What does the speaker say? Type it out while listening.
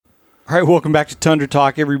All right, welcome back to Tundra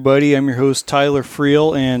Talk, everybody. I'm your host, Tyler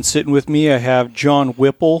Friel, and sitting with me I have John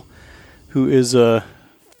Whipple, who is a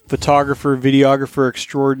photographer, videographer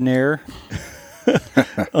extraordinaire.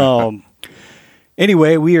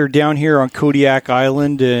 Anyway, we are down here on Kodiak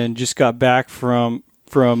Island and just got back from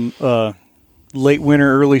late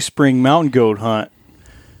winter, early spring mountain goat hunt.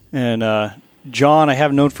 And John, I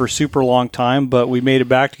have known for a super long time, but we made it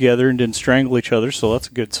back together and didn't strangle each other, so that's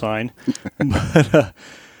a good sign.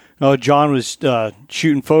 But John was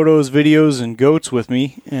shooting photos, videos, and goats with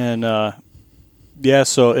me, and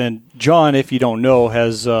and John, if you don't know,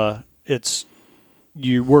 has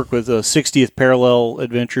you work with 60th Parallel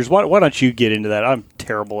Adventures. Why don't you get into that? I'm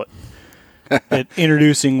terrible at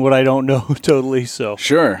introducing what I don't know totally. So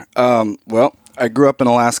sure. Well, I grew up in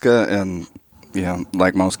Alaska, and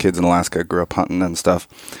like most kids in Alaska, I grew up hunting and stuff.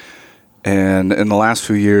 And in the last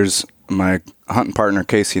few years, my hunting partner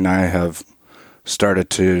Casey and I have started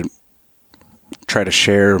to try to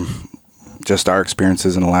share just our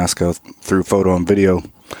experiences in Alaska through photo and video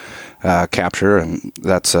capture, and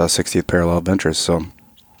that's 60th Parallel Adventures. So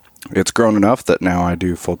it's grown enough that now I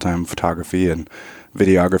do full-time photography and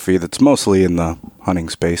videography that's mostly in the hunting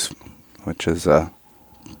space, which is a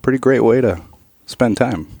pretty great way to spend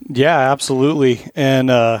time. Yeah, absolutely. And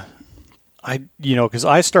because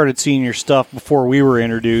I started seeing your stuff before we were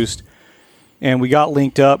introduced, and we got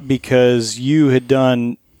linked up because you had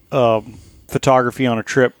done photography on a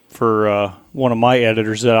trip for one of my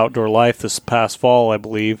editors at Outdoor Life this past fall, I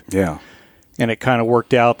believe. Yeah. And it kind of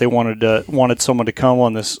worked out. They wanted someone to come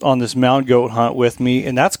on this mountain goat hunt with me,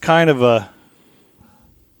 and that's kind of a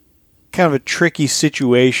tricky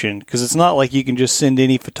situation because it's not like you can just send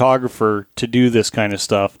any photographer to do this kind of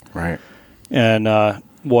stuff. Right. And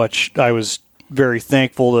which I was very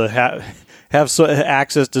thankful to have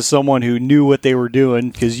access to someone who knew what they were doing,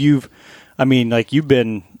 because you've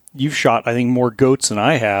shot, I think, more goats than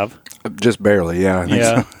I have. Just barely, yeah. I think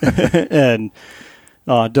so. And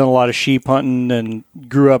done a lot of sheep hunting, and you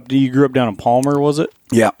grew up down in Palmer, was it?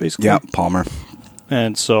 Yeah, basically. Yeah, Palmer.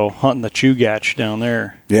 And so hunting the Chugach down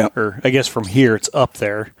there. Yeah. Or I guess from here it's up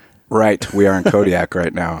there. Right. We are in Kodiak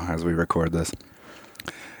right now as we record this.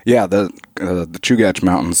 Yeah, the Chugach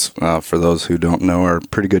Mountains, for those who don't know, are a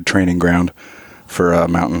pretty good training ground for a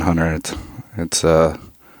mountain hunter. It's kind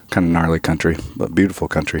of gnarly country, but beautiful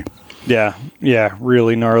country. Yeah,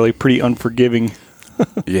 really gnarly, pretty unforgiving.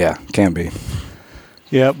 Yeah, can be.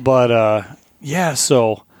 Yeah, but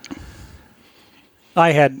so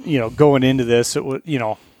I had, going into this, it was, I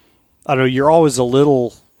don't know, you're always a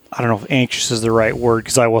little, I don't know if anxious is the right word,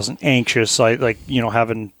 because I wasn't anxious. I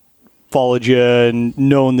having followed you and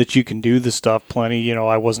known that you can do this stuff plenty,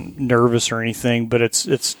 I wasn't nervous or anything, but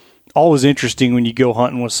it's always interesting when you go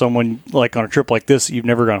hunting with someone like on a trip like this that you've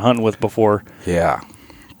never gone hunting with before. Yeah,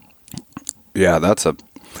 that's a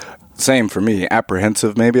same for me.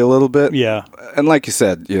 Apprehensive, maybe a little bit. Yeah, and like you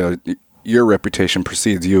said, your reputation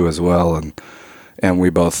precedes you as well, and we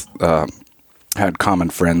both had common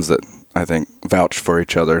friends that I think vouched for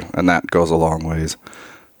each other, and that goes a long ways.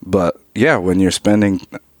 But yeah, when you're spending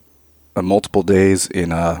multiple days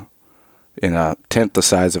in a tent the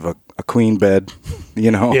size of a queen bed,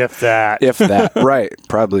 if that, right,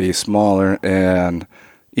 probably smaller, and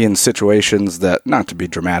in situations that, not to be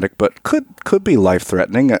dramatic, but could be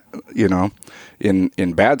life-threatening,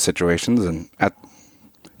 in bad situations, and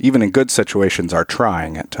even in good situations are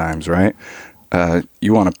trying at times, right?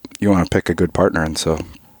 You want to pick a good partner, and so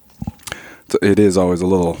it is always a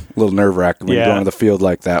little nerve-wracking when you go into the field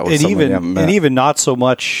like that with someone you haven't met. And even not so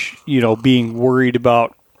much, being worried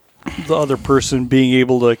about the other person being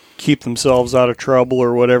able to keep themselves out of trouble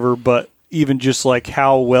or whatever, but even just like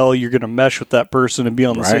how well you're going to mesh with that person and be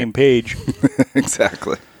on the same page.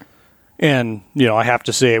 Exactly. And, I have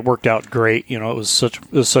to say it worked out great. It was such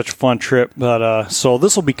a fun trip. But so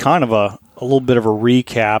this will be kind of a little bit of a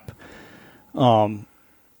recap. And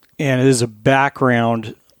it is a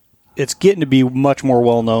background. It's getting to be much more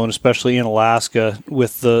well known, especially in Alaska,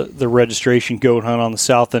 with the registration goat hunt on the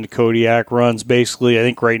south end of Kodiak. Runs basically, I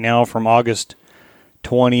think right now, from August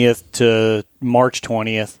 20th to March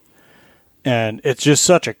 20th. And it's just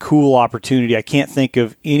such a cool opportunity. I can't think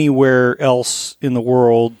of anywhere else in the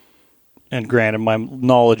world, and granted, my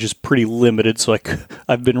knowledge is pretty limited, so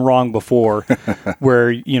I've been wrong before, where,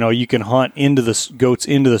 you can hunt goats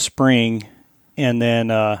into the spring and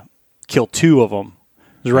then kill two of them.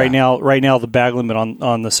 Right now, the bag limit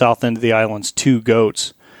on the south end of the island's 2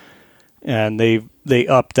 goats, and they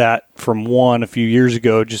upped that from 1 a few years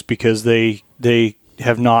ago just because they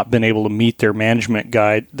have not been able to meet their management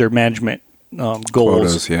goals.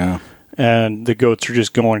 Quotas, yeah. And the goats are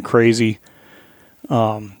just going crazy.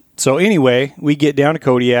 So anyway, we get down to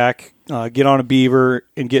Kodiak, get on a beaver,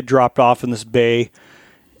 and get dropped off in this bay.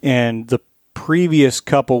 And the previous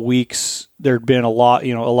couple weeks, there'd been a lot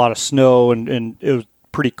of snow, and it was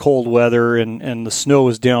pretty cold weather, and the snow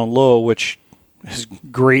was down low, which is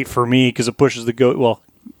great for me because it pushes the goat. Well,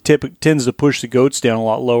 tends to push the goats down a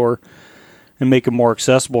lot lower and make them more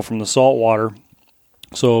accessible from the salt water.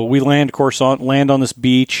 So we land on this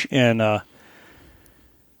beach, and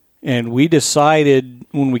we decided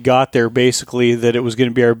when we got there basically that it was going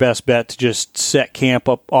to be our best bet to just set camp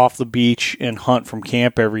up off the beach and hunt from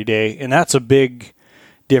camp every day. And that's a big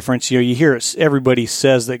difference. You hear it, everybody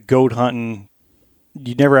says that goat hunting,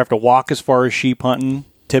 you never have to walk as far as sheep hunting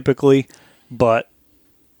typically, but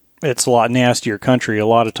it's a lot nastier country a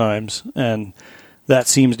lot of times, and that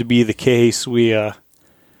seems to be the case.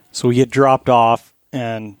 So we get dropped off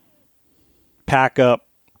and pack up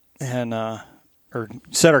and or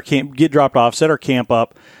set our camp, get dropped off, set our camp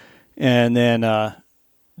up, and then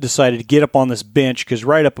decided to get up on this bench because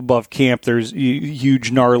right up above camp there's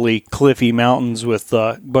huge, gnarly, cliffy mountains with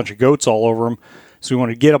a bunch of goats all over them. So we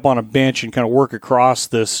wanted to get up on a bench and kind of work across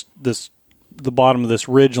the bottom of this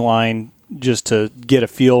ridge line just to get a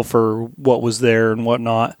feel for what was there and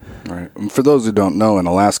whatnot. Right. And for those who don't know, in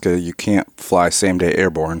Alaska, you can't fly same-day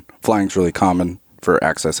airborne. Flying's really common for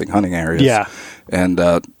accessing hunting areas. Yeah. And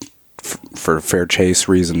for fair chase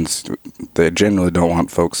reasons, they generally don't want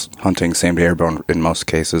folks hunting same-day airborne in most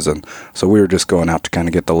cases. And so we were just going out to kind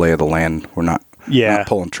of get the lay of the land. We're not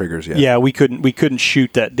pulling triggers yet. Yeah, we couldn't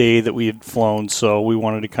shoot that day that we had flown, so we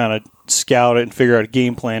wanted to kind of scout it and figure out a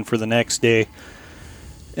game plan for the next day.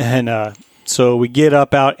 And so we get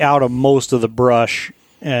up out of most of the brush,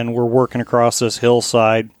 and we're working across this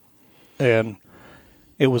hillside. And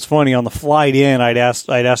it was funny, on the flight in, I'd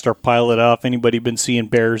asked our pilot if anybody been seeing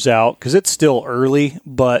bears out, because it's still early,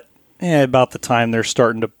 but about the time they're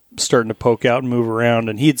starting to poke out and move around.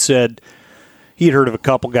 And he'd said he'd heard of a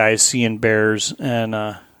couple guys seeing bears,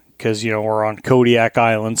 and because we're on Kodiak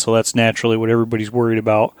Island, so that's naturally what everybody's worried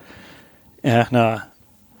about. And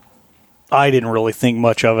I didn't really think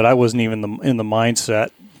much of it. I wasn't even in the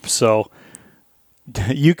mindset. So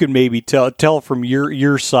you can maybe tell from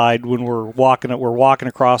your side when we're walking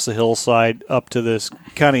across the hillside up to this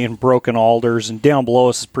kind of in broken alders, and down below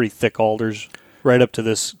us is pretty thick alders, right up to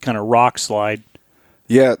this kind of rock slide.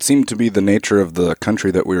 Yeah, it seemed to be the nature of the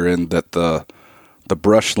country that we were in that the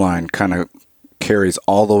brush line kind of carries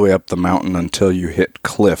all the way up the mountain until you hit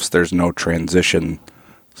cliffs. There's no transition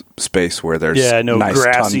space where there's nice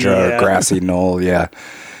grassy, tundra or grassy knoll. Yeah.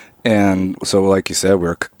 And so, like you said, we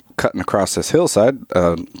were cutting across this hillside,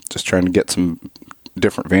 just trying to get some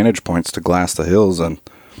different vantage points to glass the hills. And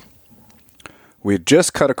we had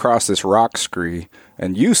just cut across this rock scree,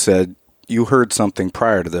 and you said you heard something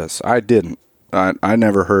prior to this. I didn't. I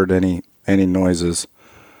never heard any noises.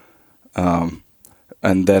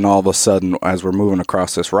 And then all of a sudden, as we're moving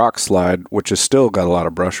across this rock slide, which has still got a lot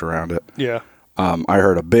of brush around it, I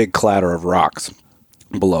heard a big clatter of rocks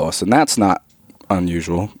below us, and that's not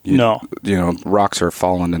unusual. Rocks are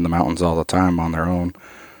falling in the mountains all the time on their own.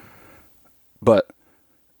 But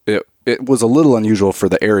it was a little unusual for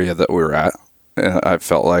the area that we were at, I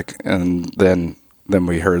felt like. And then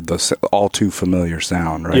we heard the all too familiar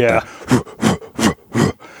sound, right? Yeah.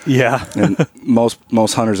 Yeah. And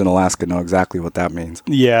most hunters in Alaska know exactly what that means.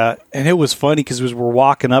 Yeah, and it was funny because as we're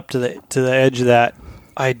walking up to the edge of that,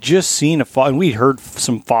 I had just seen a fox, and we'd heard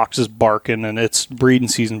some foxes barking, and it's breeding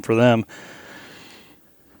season for them.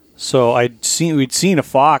 So we'd seen a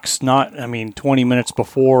fox 20 minutes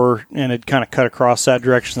before, and it kind of cut across that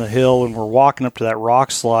direction of the hill, and we're walking up to that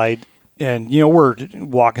rock slide, and we're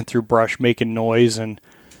walking through brush making noise, and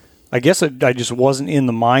I guess I just wasn't in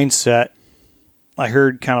the mindset. I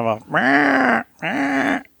heard kind of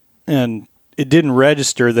a and it didn't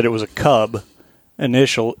register that it was a cub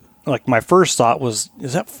initial. Like, my first thought was,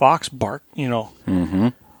 is that fox bark,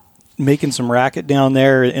 making some racket down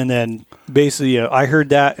there? And then basically I heard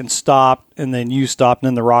that and stopped, and then you stopped, and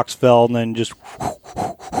then the rocks fell, and then just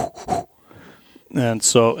and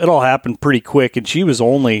so it all happened pretty quick, and she was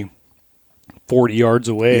only 40 yards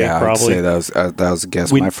away. Yeah, probably. I'd say that was a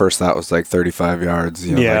guess. My first thought was like 35 yards.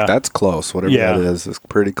 Like, that's close. Whatever that is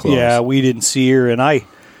pretty close. Yeah, we didn't see her, and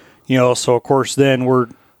so of course then we're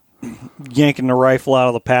yanking the rifle out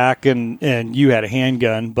of the pack, and you had a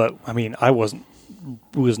handgun, but I was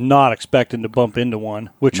not expecting to bump into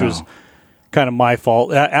one, which was kind of my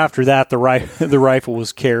fault. After that, the rifle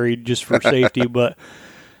was carried just for safety, but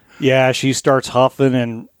yeah, she starts huffing,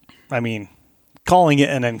 and calling it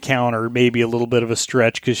an encounter may be a little bit of a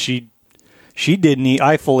stretch because she she didn't eat.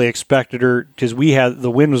 I fully expected her, because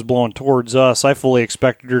the wind was blowing towards us. I fully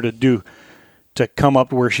expected her to come up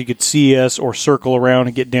to where she could see us or circle around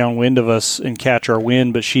and get downwind of us and catch our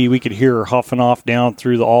wind. But we could hear her huffing off down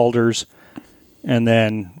through the alders. And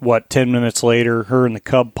then 10 minutes later, her and the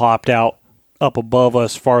cub popped out up above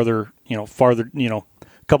us farther, a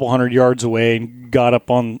couple hundred yards away, and got up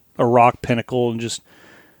on a rock pinnacle and just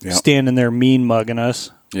standing there mean mugging us.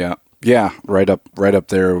 Yeah. Yeah. Right up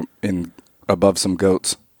there above some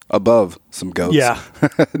goats. Yeah.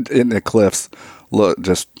 In the cliffs. Look,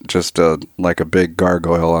 just like a big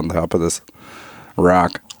gargoyle on top of this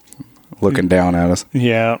rock, looking down at us.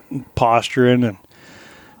 Yeah, posturing, and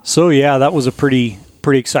so that was a pretty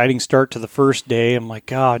exciting start to the first day. I'm like,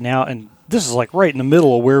 God, now, and this is like right in the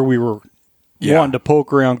middle of where we were wanting to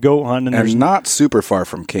poke around goat hunting, and there's not super far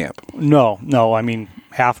from camp. No, I mean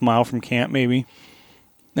half a mile from camp maybe,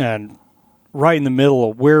 and right in the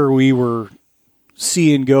middle of where we were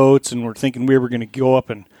seeing goats, and we're thinking we were going to go up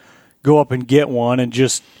and get one, and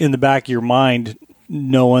just in the back of your mind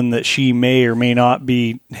knowing that she may or may not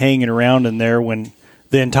be hanging around in there, when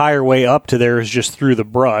the entire way up to there is just through the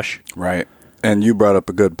brush. Right. And you brought up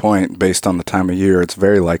a good point. Based on the time of year, it's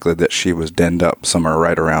very likely that she was denned up somewhere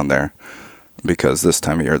right around there, because this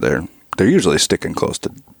time of year they're usually sticking close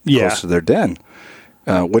to their den,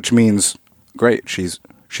 which means great. She's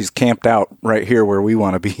camped out right here where we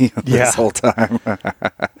want to be this whole time.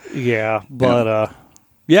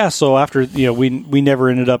 So after, we never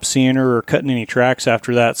ended up seeing her or cutting any tracks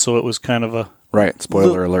after that, so it was kind of a... Right,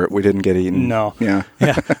 spoiler alert, we didn't get eaten. No. Yeah.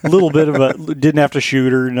 A little bit of a... Didn't have to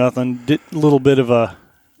shoot her, nothing. A little bit of a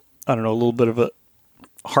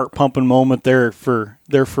heart-pumping moment there for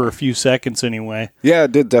a few seconds anyway. Yeah,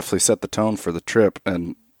 it did definitely set the tone for the trip,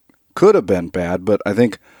 and could have been bad, but I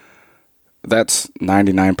think that's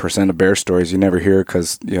 99% of bear stories you never hear,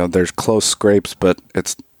 because, there's close scrapes, but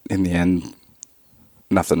it's, in the end...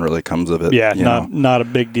 nothing really comes of it. Yeah, not a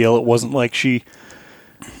big deal. It wasn't like she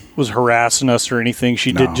was harassing us or anything.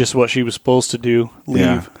 She did just what she was supposed to do,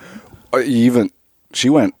 leave. Yeah. Even she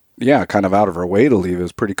went, kind of out of her way to leave. It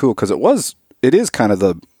was pretty cool, because it is kind of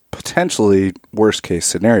the potentially worst case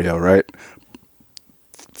scenario, right?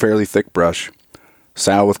 Fairly thick brush,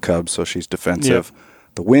 sow with cubs, so she's defensive. Yep.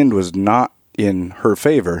 The wind was not in her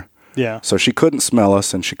favor. Yeah. So she couldn't smell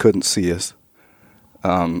us and she couldn't see us.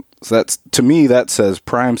 So that's, to me, that says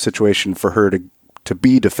prime situation for her to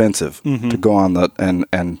be defensive, to go on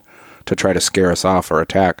and to try to scare us off or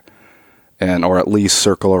attack, or at least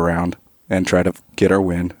circle around and try to get our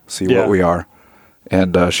wind, see what we are.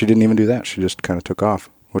 And she didn't even do that. She just kind of took off,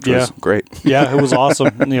 which was great. Yeah, it was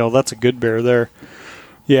awesome. That's a good bear there.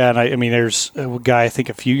 Yeah, and I mean, there's a guy I think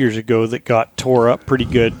a few years ago that got tore up pretty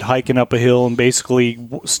good hiking up a hill and basically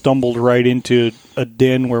stumbled right into a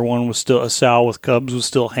den where a sow with cubs was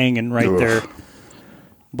still hanging right there.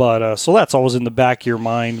 But so that's always in the back of your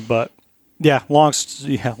mind. But long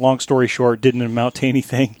story short, didn't amount to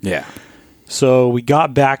anything. Yeah. So we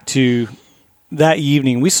got back to that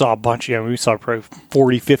evening. We saw a bunch. We saw probably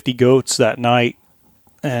 40, 50 goats that night,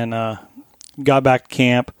 and got back to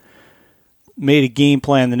camp. Made a game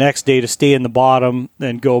plan the next day to stay in the bottom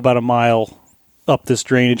and go about a mile up this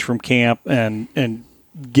drainage from camp and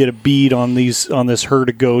get a bead on this herd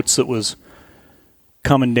of goats that was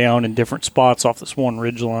coming down in different spots off this one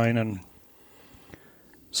ridge line. And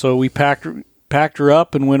so we packed her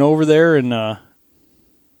up and went over there and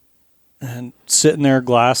sitting there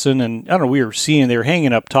glassing, and I don't know, we were seeing they were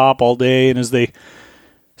hanging up top all day, and as they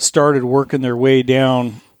started working their way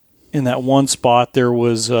down in that one spot, there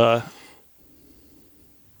was a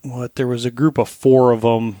group of 4 of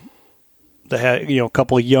them that had, a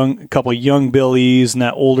couple of young billies and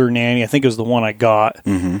that older nanny. I think it was the one I got.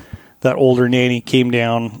 Mm-hmm. That older nanny came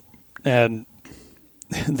down, and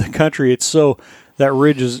the country, that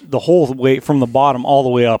ridge is the whole way from the bottom all the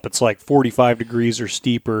way up. It's like 45 degrees or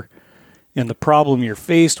steeper. And the problem you're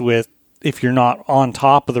faced with, if you're not on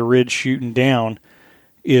top of the ridge shooting down,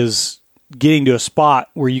 is getting to a spot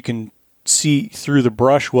where you can see through the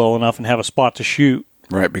brush well enough and have a spot to shoot.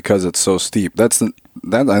 Right, because it's so steep. I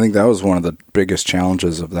think that was one of the biggest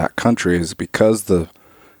challenges of that country, is because the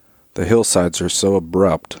hillsides are so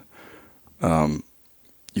abrupt.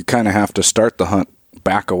 You kind of have to start the hunt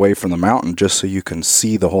back away from the mountain just so you can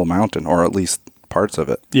see the whole mountain, or at least parts of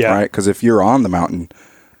it. Yeah. Right? Because if you're on the mountain,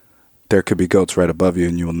 there could be goats right above you,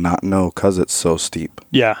 and you will not know because it's so steep.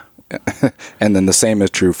 Yeah. And then the same is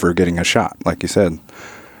true for getting a shot, like you said.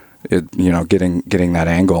 Getting that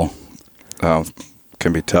angle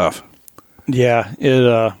can be tough. Yeah,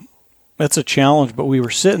 that's a challenge. But we were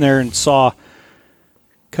sitting there and saw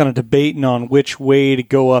kind of debating on which way to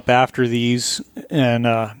go up after these, and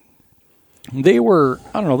they were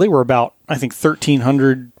about, I think,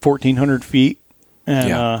 1,300, 1,400 feet,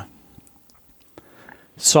 and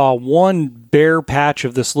saw one bare patch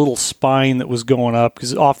of this little spine that was going up,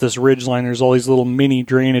 because off this ridgeline there's all these little mini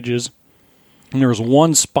drainages, and there was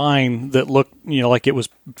one spine that looked, like it was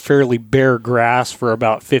fairly bare grass for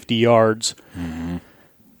about 50 yards. Mm-hmm.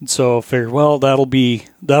 So I figured, well, that'll be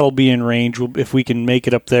in range if we can make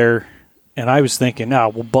it up there. And I was thinking,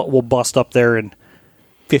 we'll bust up there in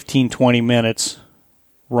 15, 20 minutes.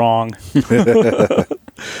 Wrong. Something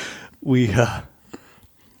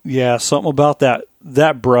about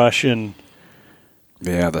that brush, and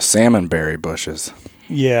the salmonberry bushes.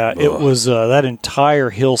 Yeah, it was that entire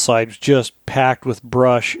hillside was just packed with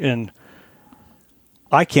brush, and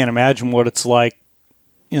I can't imagine what it's like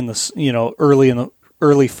in the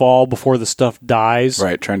early fall before the stuff dies.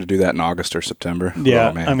 Right, trying to do that in August or September. Yeah,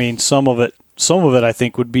 I mean, some of it I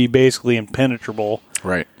think would be basically impenetrable.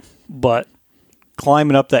 Right. But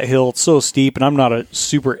climbing up that hill, it's so steep, and I'm not a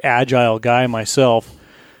super agile guy myself.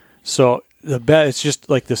 So it's just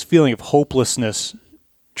like this feeling of hopelessness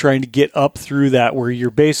trying to get up through that, where you're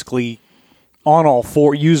basically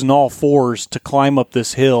using all fours to climb up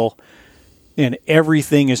this hill, and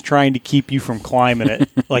everything is trying to keep you from climbing it.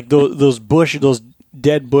 Like those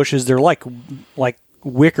dead bushes, they're like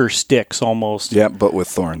wicker sticks almost. Yeah, but with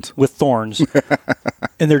thorns.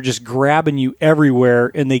 And they're just grabbing you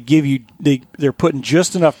everywhere, and they're putting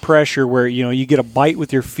just enough pressure where you get a bite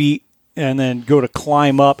with your feet and then go to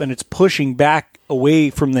climb up, and it's pushing back away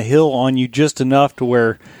from the hill on you just enough to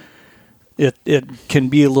where it can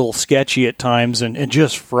be a little sketchy at times and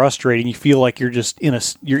just frustrating. You feel like you're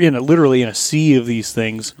literally in a sea of these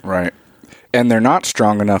things. Right. And they're not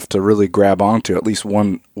strong enough to really grab onto at least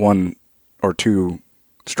one or two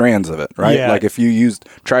strands of it, right? Yeah. Like if you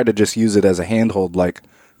try to just use it as a handhold, like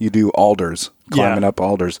you do alders, climbing up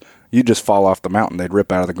alders, you just fall off the mountain. They'd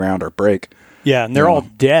rip out of the ground or break. Yeah, and they're all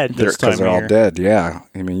dead this time of year. Because they're all dead, yeah.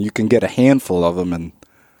 I mean, you can get a handful of them and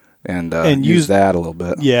use that a little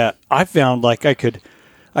bit. Yeah, I found like I could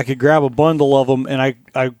grab a bundle of them, and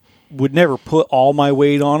I would never put all my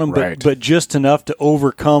weight on them, right. but just enough to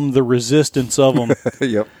overcome the resistance of them.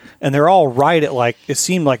 Yep. And they're all right at, like, it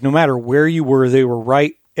seemed like no matter where you were, they were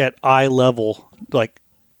right at eye level, like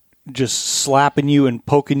just slapping you and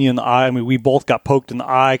poking you in the eye. I mean, we both got poked in the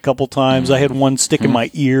eye a couple times. I had one stick in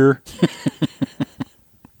my ear.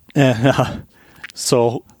 And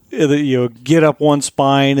so get up one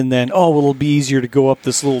spine, and then, it'll be easier to go up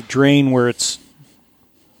this little drain where it's,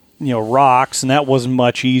 rocks, and that wasn't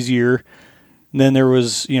much easier. And then there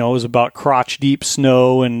was, it was about crotch deep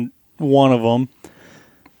snow in one of them.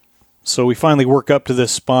 So we finally work up to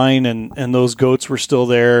this spine, and those goats were still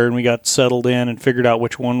there, and we got settled in and figured out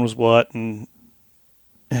which one was what, and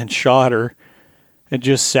shot her and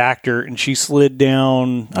just sacked her, and she slid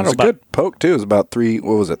down. That was a good poke too. It was about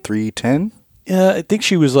 310? Yeah, I think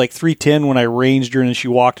she was like 310 when I ranged her, and then she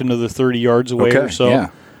walked another 30 yards away or so. Yeah.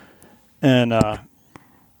 And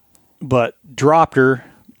but dropped her,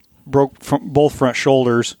 broke both front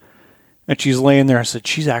shoulders, and she's laying there. I said,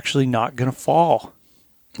 she's actually not going to fall.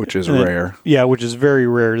 Which is rare. Yeah, which is very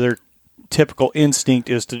rare. Their typical instinct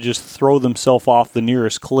is to just throw themselves off the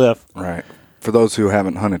nearest cliff. Right. For those who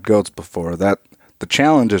haven't hunted goats before, the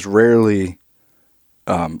challenge is rarely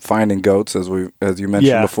finding goats, as you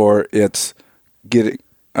mentioned before. It's getting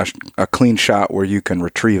a clean shot where you can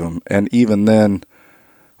retrieve them. And even then,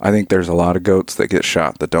 I think there's a lot of goats that get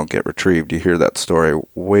shot that don't get retrieved. You hear that story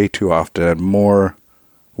way too often, more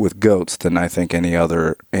with goats than I think any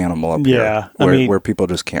other animal up here, where people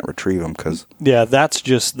just can't retrieve them. That's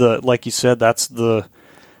just like you said, that's the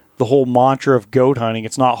whole mantra of goat hunting.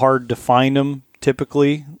 It's not hard to find them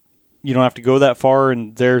typically. You don't have to go that far,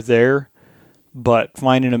 and they're there. But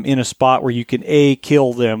finding them in a spot where you can A,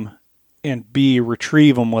 kill them, and B,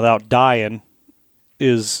 retrieve them without dying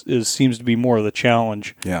seems to be more of the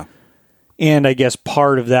challenge. Yeah. And I guess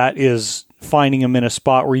part of that is finding them in a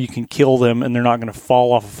spot where you can kill them and they're not going to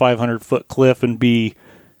fall off a 500-foot cliff and be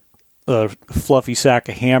a fluffy sack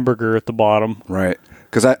of hamburger at the bottom. Right.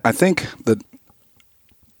 Because I think that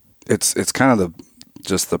it's kind of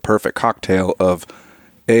just the perfect cocktail of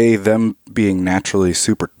them being naturally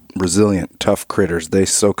super resilient, tough critters. They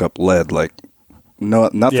soak up lead like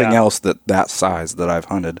nothing else that size that I've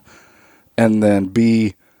hunted. And then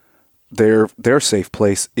B, their safe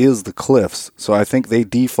place is the cliffs. So I think they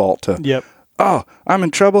default to, I'm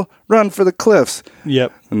in trouble, run for the cliffs.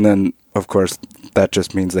 Yep. And then, of course, that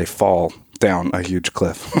just means they fall down a huge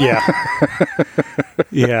cliff. Yeah.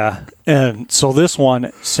 Yeah. And so this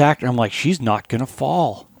one, I'm like, she's not going to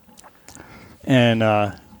fall. And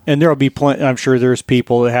there'll be plenty, I'm sure there's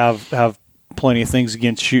people that have plenty of things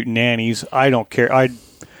against shooting nannies. I don't care.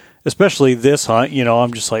 Especially this hunt,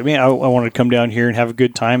 I'm just like, man, I want to come down here and have a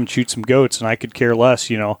good time and shoot some goats, and I could care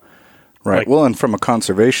less, Right. Like, well, and from a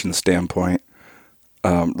conservation standpoint,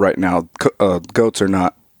 right now, goats are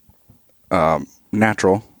not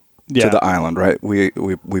natural to the island, right? We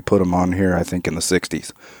put them on here, I think, in the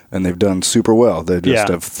 60s, and they've done super well. They just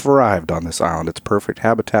have thrived on this island. It's perfect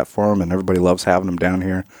habitat for them, and everybody loves having them down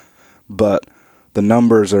here. But the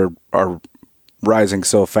numbers are rising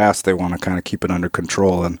so fast, they want to kind of keep it under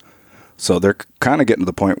control, and so they're kind of getting to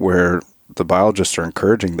the point where the biologists are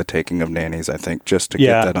encouraging the taking of nannies, I think, just to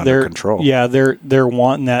get that under control. Yeah, they're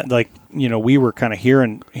wanting that. Like, we were kind of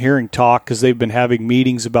hearing talk because they've been having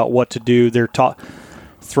meetings about what to do. They're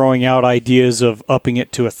throwing out ideas of upping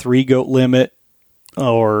it to a 3-goat limit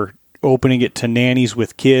or opening it to nannies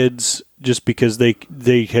with kids, just because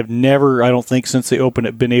they have never, I don't think, since they opened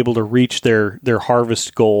it, been able to reach their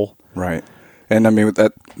harvest goal. Right. And I mean,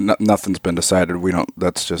 that nothing's been decided. We don't.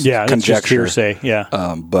 That's just conjecture. It's just hearsay.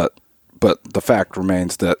 Yeah. But the fact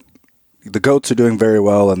remains that the goats are doing very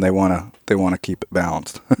well, and they want to keep it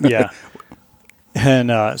balanced. Yeah.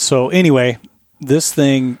 And so anyway, this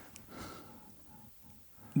thing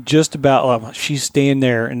just about she's staying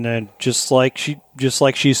there, and then just like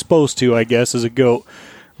she's supposed to, I guess, as a goat,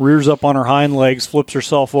 rears up on her hind legs, flips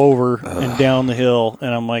herself over and down the hill,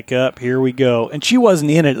 and I'm like, up, here we go. And she wasn't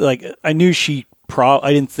in it. Like, I knew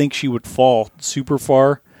I didn't think she would fall super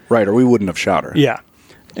far. Right, or we wouldn't have shot her. Yeah.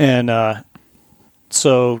 And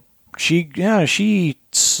so she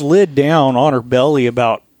slid down on her belly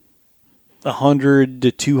about 100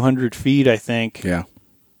 to 200 feet, I think. Yeah.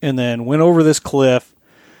 And then went over this cliff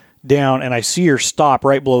down, and I see her stop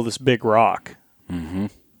right below this big rock. Mm-hmm.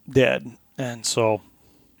 Dead. And so...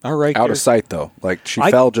 All right. Out of sight, though. Like, she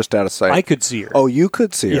fell just out of sight. I could see her. Oh, you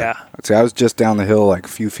could see her? Yeah. See, I was just down the hill like a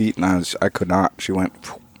few feet, and I could not. She went...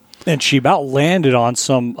 And she about landed on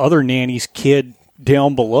some other nanny's kid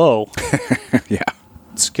down below. Yeah.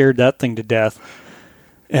 Scared that thing to death.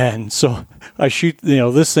 And so I shoot,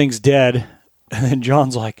 this thing's dead. And then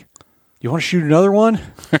John's like, you want to shoot another one?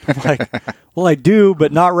 I'm like, well, I do,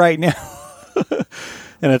 but not right now.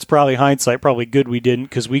 And it's probably hindsight, probably good we didn't,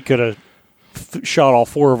 because we could have shot all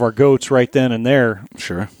 4 of our goats right then and there.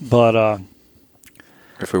 Sure. But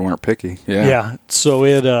if we weren't picky. Yeah. Yeah. So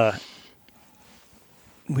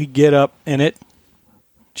we get up, and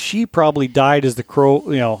she probably died as the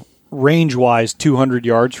crow, range wise 200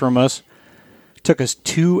 yards from us. Took us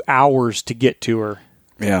 2 hours to get to her.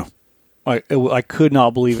 Yeah. I could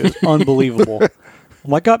not believe it. It was unbelievable. I'm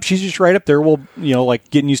like, she's just right up there. Well, like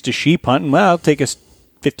getting used to sheep hunting. Well, it'll take us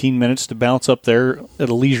 15 minutes to bounce up there at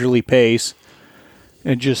a leisurely pace.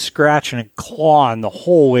 And just scratching and clawing the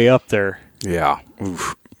whole way up there. Yeah.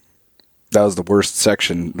 Oof. That was the worst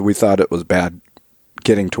section. We thought it was bad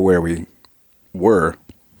getting to where we were,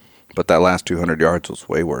 but that last 200 yards was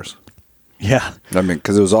way worse. Yeah. I mean,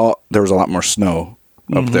 because there was a lot more snow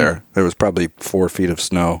up there. There was probably 4 feet of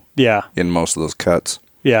snow. Yeah. In most of those cuts.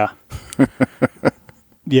 Yeah.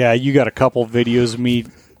 Yeah, you got a couple videos of me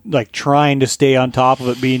like trying to stay on top of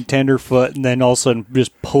it, being tenderfoot, and then all of a sudden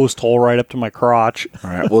just post hole right up to my crotch. All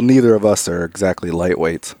right. Well, neither of us are exactly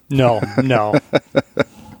lightweights. No.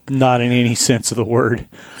 Not in any sense of the word.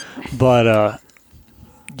 But,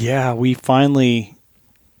 yeah, we finally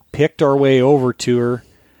picked our way over to her,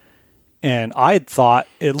 and I had thought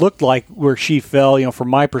it looked like where she fell, from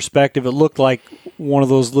my perspective, it looked like one of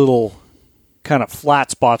those little kind of flat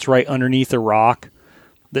spots right underneath a rock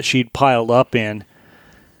that she'd piled up in.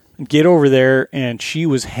 Get over there, and she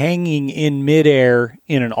was hanging in midair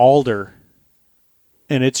in an alder,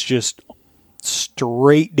 and it's just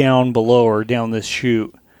straight down below her, down this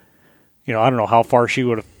chute. I don't know how far she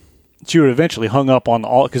would eventually hung up on the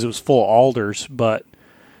alder because it was full of alders, but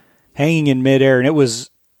hanging in midair, and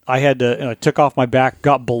I had to took off my back,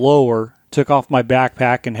 got below her, took off my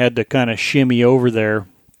backpack, and had to kind of shimmy over there.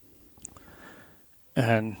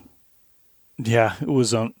 And yeah, it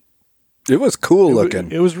was cool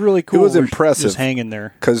looking. It was really cool. It was impressive. Just hanging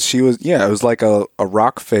there. Because she was, it was like a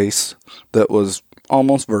rock face that was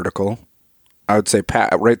almost vertical. I would say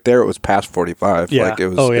right there it was past 45. Yeah. Like it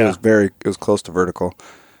was close to vertical.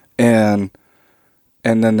 And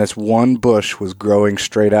then this one bush was growing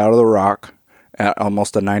straight out of the rock at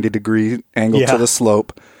almost a 90-degree angle to the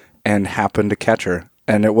slope and happened to catch her.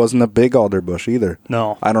 And it wasn't a big alder bush either.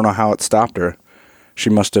 No. I don't know how it stopped her. She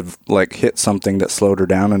must have hit something that slowed her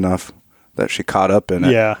down enough that she caught up in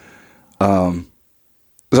it. Yeah. So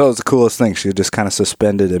it was the coolest thing. She was just kind of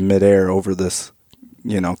suspended in midair over this,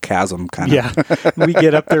 chasm kind of. Yeah. We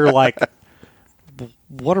get up there like,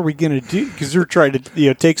 what are we going to do? Because we're trying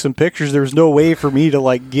to take some pictures. There was no way for me to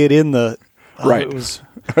like get in the right. It was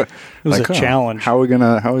like, a challenge. How are we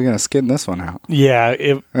gonna skin this one out?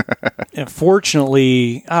 Yeah.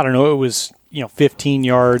 Unfortunately, I don't know. It was 15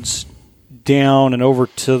 yards down and over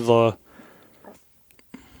to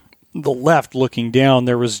the left, looking down.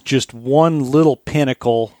 There was just one little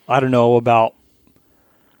pinnacle. I don't know about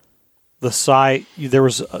the side. There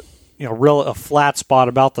was a flat spot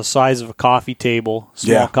about the size of a coffee table,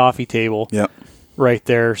 small coffee table. Yep. Right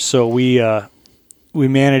there. So we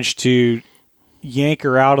managed to yank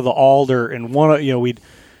her out of the alder, and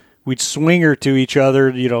we'd swing her to each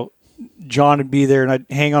other. John would be there, and I'd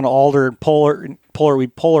hang on the alder and pull her.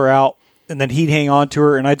 We'd pull her out, and then he'd hang on to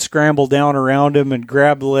her, and I'd scramble down around him and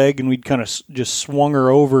grab the leg, and we'd kind of just swung her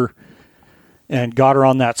over and got her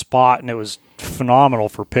on that spot, and it was phenomenal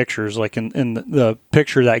for pictures. Like in the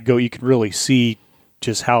picture of that goat, you can really see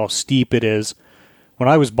just how steep it is. When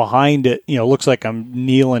I was behind it, it looks like I'm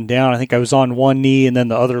kneeling down. I think I was on one knee, and then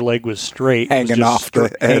the other leg was straight. Hanging off the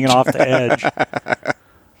edge.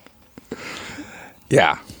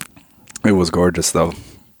 Yeah. It was gorgeous, though.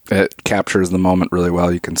 It captures the moment really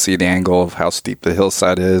well. You can see the angle of how steep the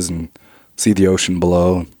hillside is and see the ocean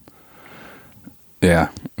below. Yeah,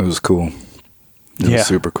 it was cool. It was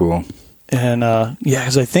super cool. And,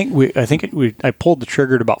 because I pulled the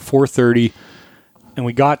trigger at about 4:30, and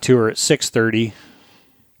we got to her at 6:30.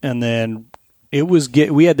 And then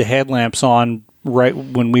we had the headlamps on right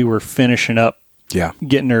when we were finishing up. Yeah.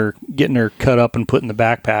 Getting her cut up and put in the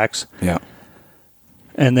backpacks. Yeah.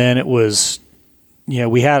 And then it was,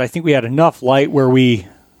 I think we had enough light where we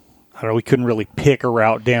couldn't really pick a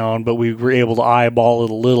route down, but we were able to eyeball it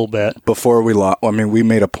a little bit. Before we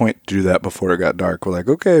made a point to do that before it got dark. We're like,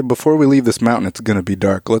 okay, before we leave this mountain, it's going to be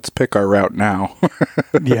dark. Let's pick our route now.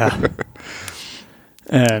 Yeah.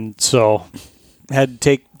 And so had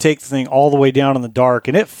to take the thing all the way down in the dark,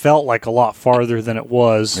 and it felt like a lot farther than it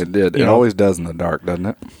was. It did. It always does in the dark, doesn't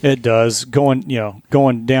it? It does.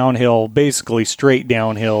 Going downhill, basically straight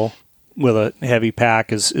downhill with a heavy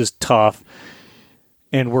pack is tough.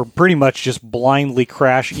 And we're pretty much just blindly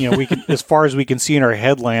crashing. We can, as far as we can see in our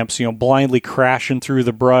headlamps, blindly crashing through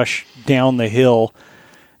the brush down the hill.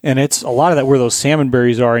 And it's a lot of that where those salmon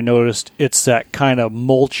berries are. I noticed it's that kind of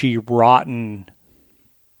mulchy, rotten,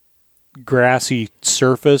 grassy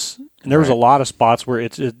surface, and there was a lot of spots where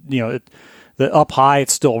the up high it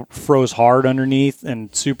still froze hard underneath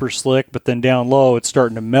and super slick, but then down low it's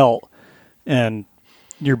starting to melt, and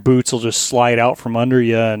your boots will just slide out from under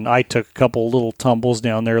you. And I took a couple little tumbles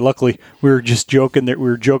down there. Luckily, we were just joking that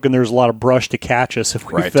there was a lot of brush to catch us if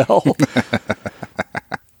we fell.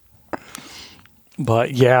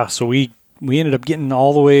 But yeah, so we ended up getting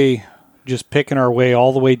all the way, just picking our way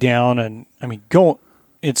all the way down, and I mean going.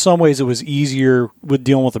 In some ways, it was easier with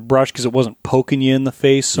dealing with the brush because it wasn't poking you in the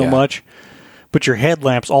face so much. But your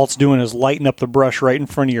headlamps, all it's doing is lighting up the brush right in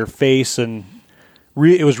front of your face, and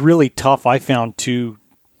it was really tough, I found, to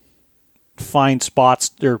find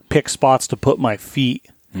spots or pick spots to put my feet.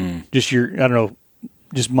 Just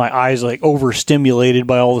my eyes like overstimulated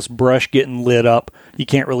by all this brush getting lit up. You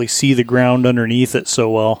can't really see the ground underneath it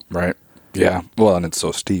so well. Right. Yeah, well, and it's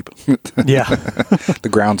so steep. Yeah. The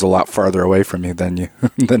ground's a lot farther away from you than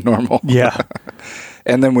normal. Yeah.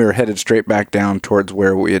 And then we were headed straight back down towards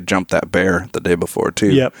where we had jumped that bear the day before,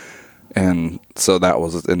 too. Yep. And so that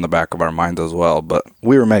was in the back of our minds as well. But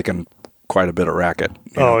we were making quite a bit of racket.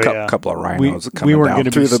 A couple of rhinos coming down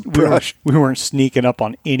through the brush. We weren't sneaking up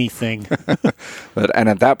on anything. And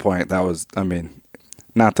at that point, that was,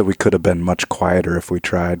 not that we could have been much quieter if we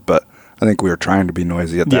tried, but I think we were trying to be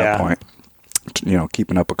noisy at that point.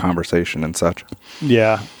 Keeping up a conversation and such.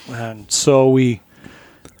 Yeah. And so we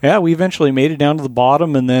eventually made it down to the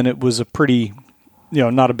bottom, and then it was a pretty,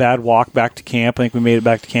 not a bad walk back to camp. I think we made it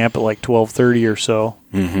back to camp at like 12:30 or so.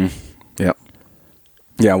 Mm-hmm. Yep.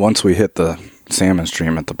 Yeah, once we hit the salmon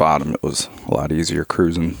stream at the bottom, it was a lot easier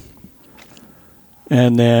cruising.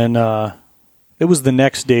 And then it was the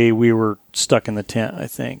next day we were stuck in the tent, I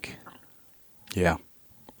think. Yeah.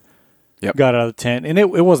 Yep. Got out of the tent, and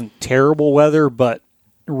it wasn't terrible weather, but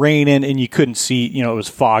raining, and you couldn't see, it was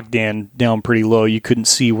fogged down pretty low. You couldn't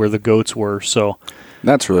see where the goats were, so.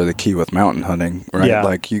 That's really the key with mountain hunting, right? Yeah.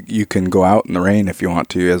 Like, you can go out in the rain if you want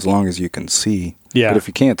to, as long as you can see. Yeah. But if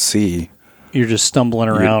you can't see. You're just stumbling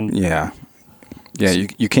around. Yeah. Yeah,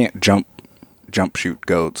 you can't jump shoot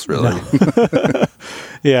goats, really. No.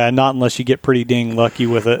 Yeah, not unless you get pretty dang lucky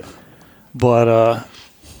with it. But,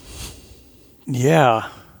 yeah.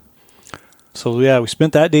 So yeah, we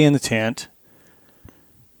spent that day in the tent.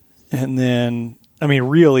 And then, I mean,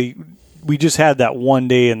 really, we just had that one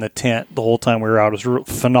day in the tent the whole time we were out. It was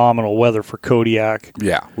phenomenal weather for Kodiak.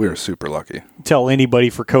 Yeah, we were super lucky. Tell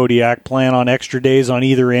anybody for Kodiak, plan on extra days on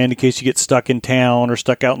either end in case you get stuck in town or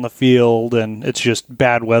stuck out in the field. And it's just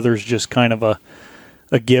bad weather is just kind of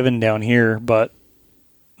a given down here. But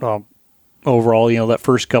overall, that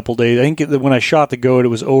first couple days, I think when I shot the goat, it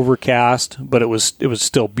was overcast, but it was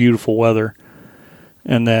still beautiful weather.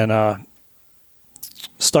 And then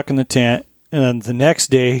stuck in the tent. And then the next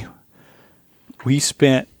day, we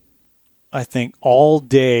spent, I think, all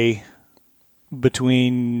day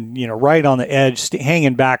between, right on the edge,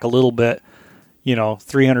 hanging back a little bit,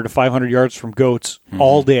 300 to 500 yards from goats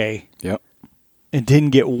all day. Yep. And didn't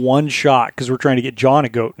get one shot, because we're trying to get John a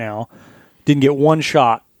goat now. Didn't get one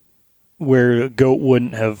shot where a goat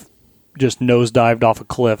wouldn't have just nosedived off a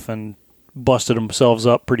cliff and busted themselves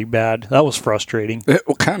up pretty bad. That was frustrating. It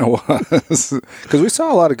kind of was, because we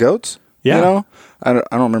saw a lot of goats. Yeah. I don't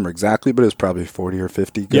remember exactly, but it was probably 40 or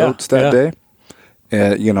 50 goats that day.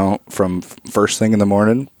 And, from first thing in the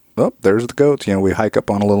morning, there's the goats. We hike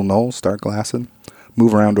up on a little knoll, start glassing,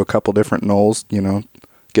 move around to a couple different knolls,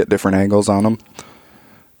 get different angles on them.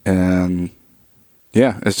 And,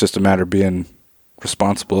 yeah, it's just a matter of being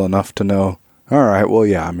responsible enough to know, all right, well,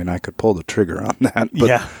 yeah, I mean, I could pull the trigger on that,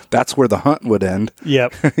 but that's where the hunt would end.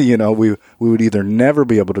 Yep. We would either never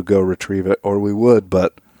be able to go retrieve it, or we would,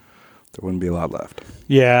 but there wouldn't be a lot left.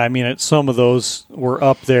 Yeah, I mean, some of those were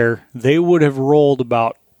up there. They would have rolled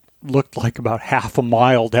looked like about half a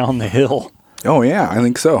mile down the hill. Oh, yeah, I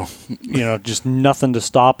think so. Just nothing to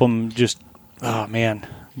stop them. Just, oh, man.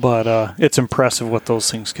 But it's impressive what those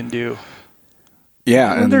things can do.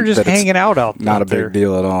 Yeah, and they're just hanging out there. Not a big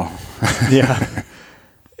deal at all. Yeah.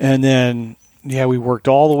 And then, we worked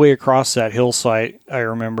all the way across that hillside, I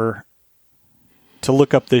remember, to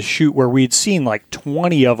look up this chute where we'd seen like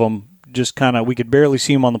 20 of them. Just kind of, we could barely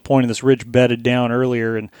see them on the point of this ridge bedded down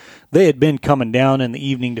earlier, and they had been coming down in the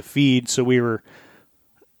evening to feed, so we were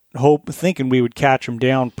thinking we would catch them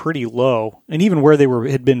down pretty low. And even where they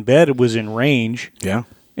had been bedded was in range. Yeah.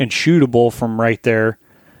 And shootable from right there.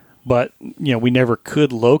 But, we never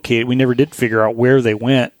could locate. We never did figure out where they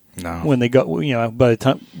went. No. When they got, by the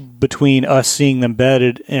time between us seeing them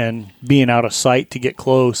bedded and being out of sight to get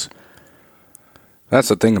close. That's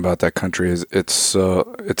the thing about that country is it's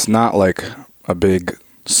not like a big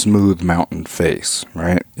smooth mountain face,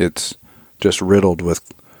 right? It's just riddled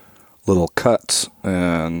with little cuts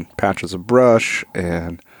and patches of brush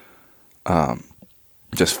and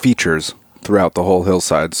just features throughout the whole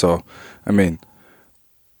hillside. So, I mean,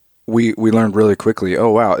 we learned really quickly,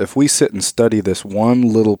 oh, wow, if we sit and study this one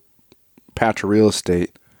little patch of real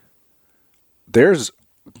estate, there's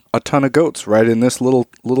a ton of goats right in this little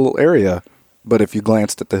area. But if you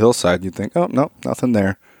glanced at the hillside, you'd think, oh, no, nothing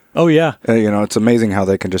there. Oh, yeah. It's amazing how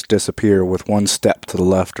they can just disappear with one step to the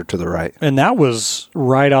left or to the right. And that was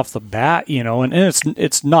right off the bat, and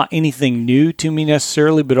it's not anything new to me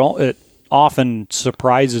necessarily, but it often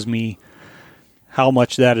surprises me how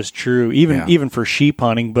much that is true, even for sheep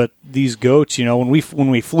hunting. But these goats, when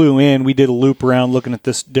we flew in, we did a loop around looking at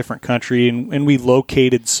this different country, and we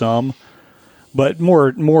located some. But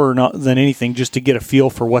more not than anything, just to get a feel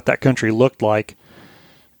for what that country looked like.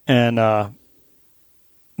 And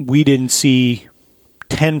we didn't see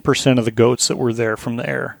 10% of the goats that were there from the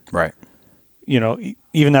air. Right.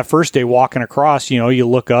 Even that first day walking across, you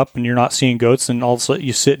look up and you're not seeing goats, and all of a sudden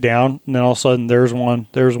you sit down, and then all of a sudden there's one,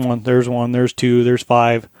 there's two, there's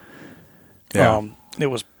five. Yeah. It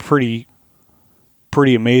was pretty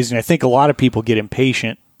amazing. I think a lot of people get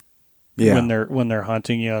impatient when they're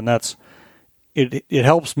hunting, and that's it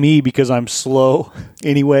helps me because I'm slow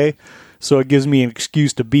anyway. So it gives me an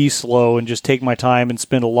excuse to be slow and just take my time and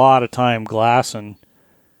spend a lot of time glassing.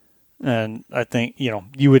 And I think,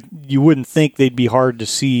 you wouldn't think they'd be hard to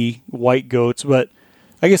see white goats, but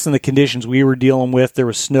I guess in the conditions we were dealing with, there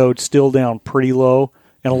was snow still down pretty low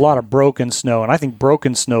and a lot of broken snow. And I think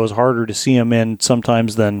broken snow is harder to see them in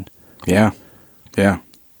sometimes than... Yeah,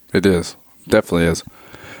 it is. Definitely is.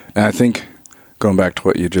 And I think going back to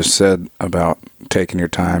what you just said about taking your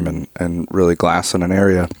time and really glassing an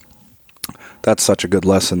area, that's such a good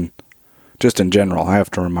lesson just in general. I have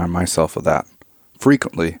to remind myself of that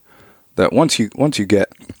frequently, that once you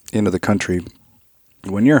get into the country,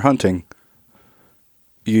 when you're hunting,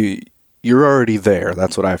 you're already there.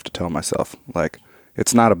 That's what I have to tell myself. Like,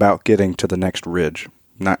 it's not about getting to the next ridge.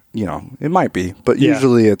 Not, it might be, but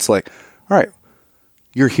usually it's like, all right,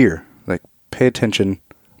 you're here. Like, pay attention,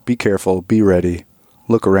 be careful, be ready,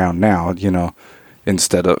 look around now,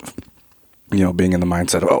 instead of, being in the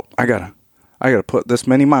mindset of, oh, I I got to put this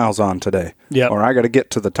many miles on today. Yep. Or I got to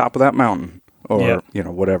get to the top of that mountain, or Yep.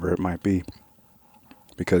 whatever it might be,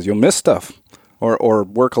 because you'll miss stuff, or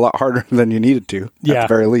work a lot harder than you needed to. Yeah. At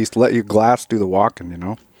the very least, let your glass do the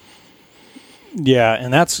walking. Yeah,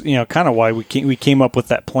 and that's kind of why we came up with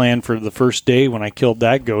that plan for the first day when I killed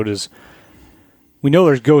that goat. Is we know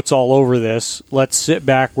there's goats all over this. Let's sit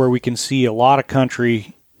back where we can see a lot of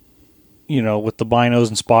country, with the binos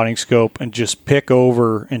and spotting scope, and just pick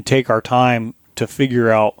over and take our time to figure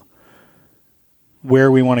out where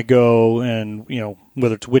we want to go, and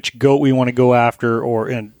whether it's which goat we want to go after,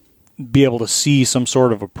 and be able to see some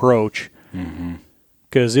sort of approach.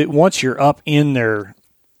 Because once you're up in their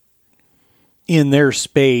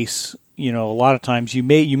space, a lot of times you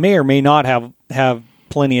may or may not have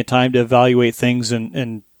plenty of time to evaluate things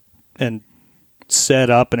and set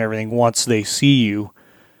up and everything once they see you.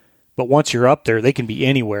 But once you're up there, they can be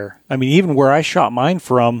anywhere. I mean, even where I shot mine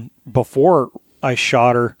from, before I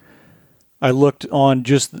shot her, I looked on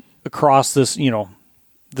just across this,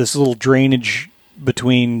 this little drainage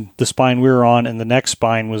between the spine we were on and the next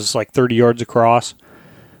spine was like 30 yards across,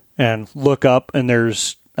 and look up, and I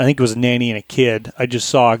think it was a nanny and a kid. I just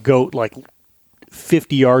saw a goat like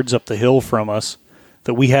 50 yards up the hill from us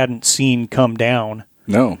that we hadn't seen come down.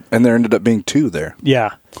 No, and there ended up being 2 there.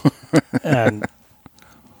 Yeah. And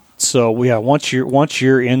so yeah, once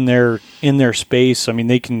you're in their space, I mean,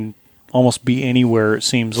 they can almost be anywhere, it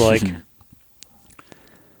seems like.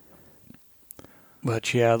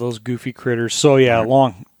 But yeah, those goofy critters. So yeah,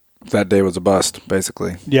 That day was a bust,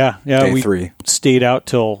 basically. Yeah. Day we 3. stayed out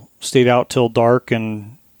till dark,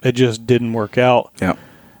 and it just didn't work out. Yeah.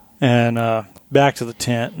 And back to the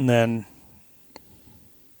tent, and then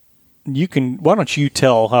why don't you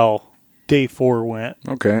tell how day 4 went?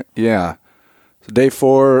 Okay. Yeah. So day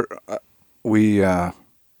 4, we have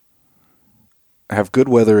good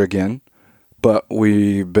weather again, but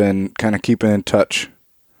we've been kind of keeping in touch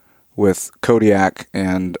with Kodiak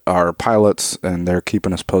and our pilots, and they're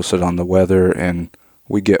keeping us posted on the weather, and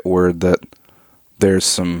we get word that there's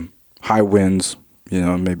some high winds,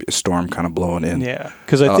 maybe a storm kind of blowing in. Yeah,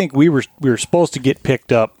 because I think we were supposed to get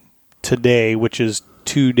picked up today, which is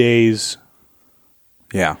 2 days.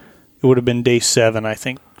 Yeah. It would have been day 7, I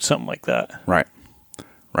think, something like that. Right.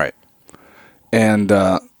 And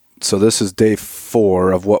so this is day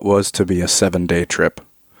 4 of what was to be a 7-day trip.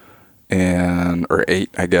 Or 8,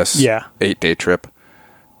 I guess. Yeah. 8-day trip.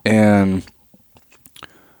 And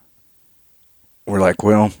we're like,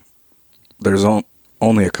 well, there's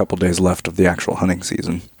only a couple days left of the actual hunting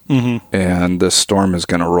season. Mm-hmm. And this storm is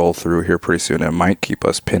going to roll through here pretty soon. It might keep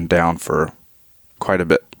us pinned down for quite a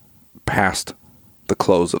bit past the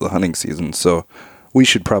close of the hunting season. So we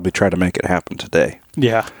should probably try to make it happen today.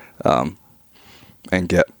 Yeah. And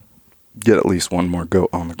get at least one more goat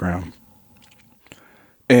on the ground.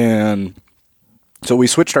 And so we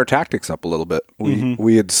switched our tactics up a little bit.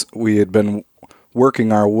 We had been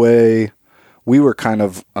working our way. We were kind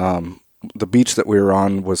of the beach that we were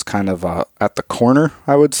on was kind of at the corner,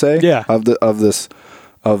 I would say. Yeah. Of this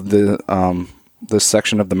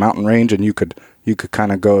section of the mountain range, and you could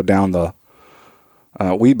kind of go down the.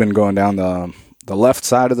 We've been going down the left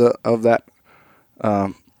side of that.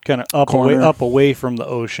 Kind of up away from the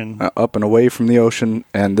ocean. Up and away from the ocean,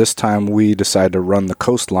 and this time we decided to run the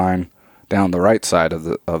coastline down the right side of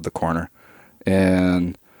the corner,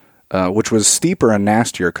 and which was steeper and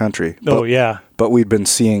nastier country. Yeah. But we'd been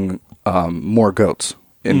seeing more goats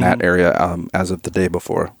in that area as of the day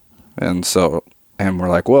before, and we're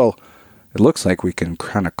like, well, it looks like we can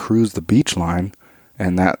kind of cruise the beach line,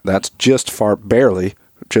 and that's just far back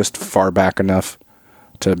enough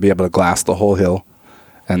to be able to glass the whole hill.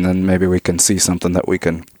 And then maybe we can see something that we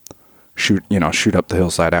can shoot up the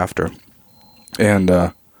hillside after.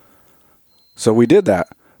 And so we did that,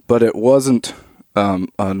 but it wasn't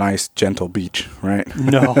a nice, gentle beach, right?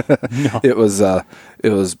 No. It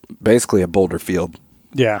was basically a boulder field.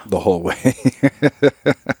 Yeah. The whole way.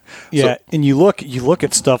 Yeah, and you look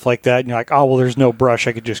at stuff like that, and you're like, oh, well, there's no brush.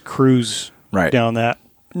 I could just cruise down that.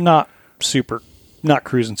 Not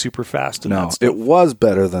cruising super fast. No, it was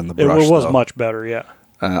better than the brush. It was though. much better, yeah.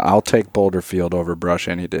 I'll take boulder field over brush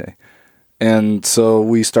any day. And so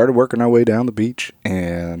we started working our way down the beach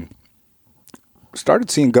and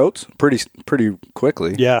started seeing goats pretty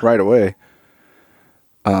quickly. Yeah. Right away.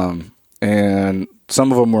 And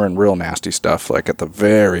some of them were in real nasty stuff, like at the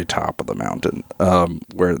very top of the mountain,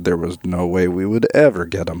 where there was no way we would ever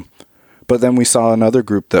get them. But then we saw another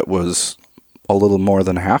group that was a little more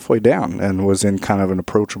than halfway down and was in kind of an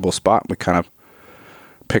approachable spot. We kind of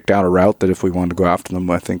picked out a route that if we wanted to go after them,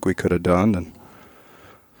 I think we could have done. And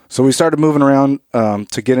So we started moving around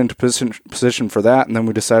to get into position for that, and then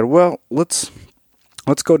we decided, well, let's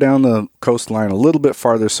go down the coastline a little bit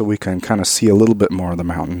farther so we can kind of see a little bit more of the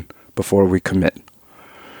mountain before we commit,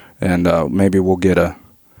 and maybe we'll get an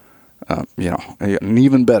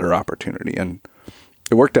even better opportunity. And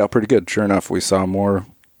it worked out pretty good. Sure enough, we saw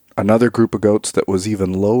another group of goats that was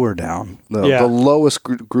even lower down, the lowest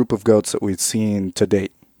group of goats that we'd seen to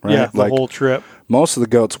date. Right? Yeah, the whole trip. Most of the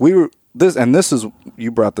goats this is,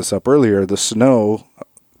 you brought this up earlier, the snow a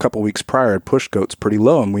couple weeks prior had pushed goats pretty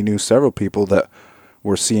low, and we knew several people that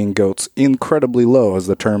were seeing goats incredibly low, as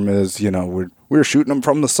the term is. We're shooting them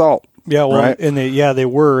from the salt. Yeah, well, right? And they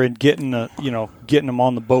were, and getting them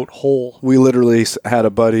on the boat whole. We literally had a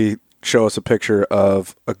buddy show us a picture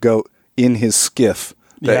of a goat in his skiff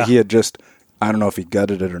that he had just, I don't know if he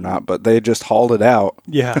gutted it or not, but they just hauled it out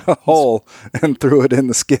a hole and threw it in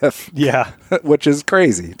the skiff. Yeah. Which is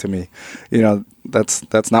crazy to me.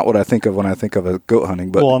 That's not what I think of when I think of a goat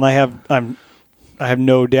hunting. But and I have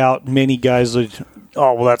no doubt many guys would,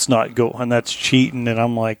 that's not goat hunting, that's cheating. And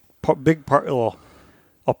I'm like,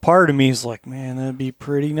 a part of me is like, man, that'd be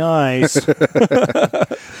pretty nice.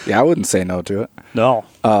 Yeah, I wouldn't say no to it. No.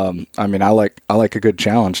 I mean, I like a good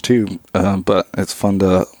challenge too, but it's fun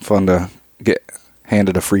to get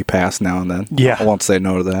handed a free pass now and then. Yeah, I won't say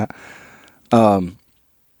no to that. But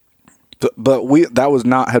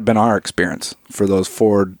that had been our experience for those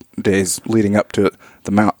 4 days leading up to it.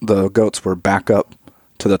 The goats were back up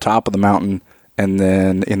to the top of the mountain, and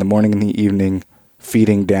then in the morning and the evening,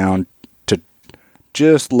 feeding down to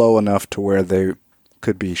just low enough to where they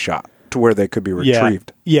could be shot, to where they could be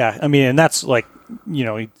retrieved. Yeah. I mean, and that's like,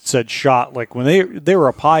 he said shot. Like when they were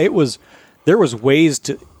up high, there was ways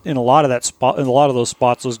to. In a lot of those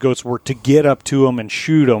spots, those goats were to get up to them and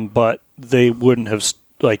shoot them, but they wouldn't have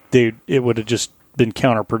it would have just been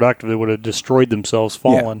counterproductive. They would have destroyed themselves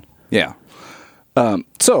falling. Yeah.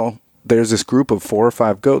 So there's this group of 4 or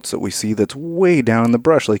 5 goats that we see that's way down in the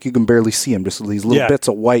brush, like you can barely see them, just these little bits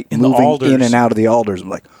of white moving in and out of the alders. I'm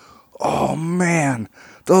like, oh man,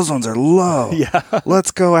 those ones are low. Yeah, let's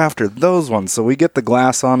go after those ones. So we get the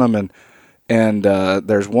glass on them, and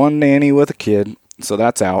there's one nanny with a kid. So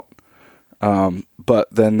that's out. But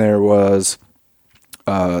then there was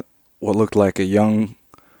what looked like a young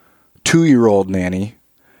 2-year-old nanny,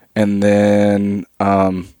 and then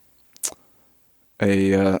a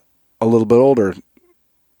little bit older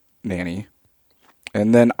nanny.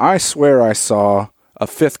 And then I swear I saw a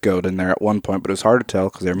 5th goat in there at one point, but it was hard to tell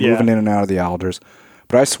because they're moving in and out of the alders.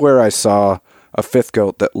 But I swear I saw a 5th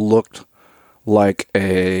goat that looked like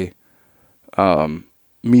a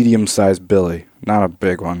medium-sized billy. Not a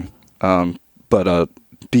big one, but a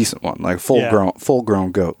decent one, like full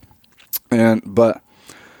grown goat. But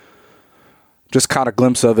just caught a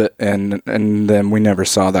glimpse of it, and then we never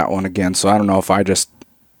saw that one again. So I don't know if I just,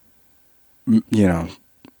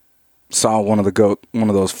 saw one of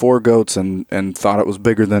those 4 goats and thought it was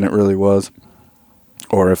bigger than it really was,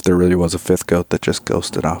 or if there really was a 5th goat that just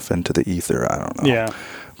ghosted off into the ether. I don't know. Yeah,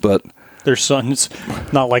 but. It's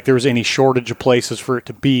not like there was any shortage of places for it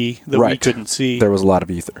to be that we couldn't see. There was a lot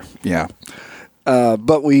of ether, yeah.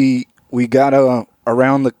 But we got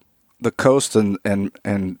around the coast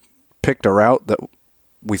and picked a route that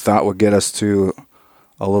we thought would get us to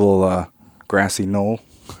a little grassy knoll,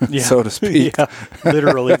 so to speak. Yeah,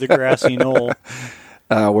 literally the grassy knoll.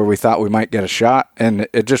 Where we thought we might get a shot, and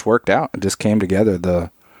it just worked out. It just came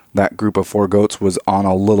together. That group of 4 goats was on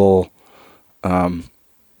a little...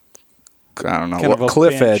 I don't know kind what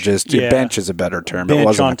cliff bench. Edge is. Yeah. Bench is a better term. Bench it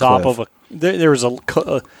wasn't on top of there was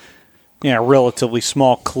a relatively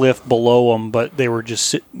small cliff below them, but they were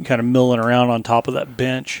just kind of milling around on top of that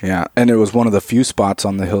bench. Yeah, and it was one of the few spots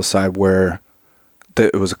on the hillside where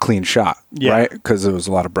it was a clean shot, right? Because there was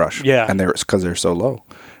a lot of brush. Yeah, and because they're so low,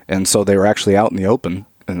 and so they were actually out in the open,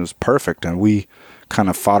 and it was perfect. And we kind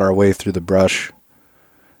of fought our way through the brush,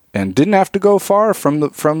 and didn't have to go far from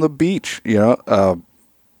the beach.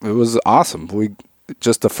 It was awesome. We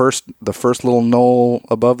just the first little knoll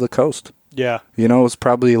above the coast. Yeah. It was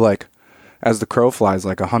probably like, as the crow flies,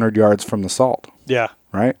 like 100 yards from the salt. Yeah.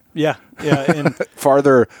 Right? Yeah. Yeah. And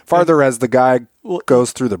farther as the guy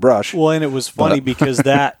goes through the brush. Well, and it was funny because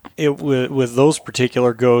with those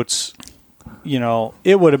particular goats,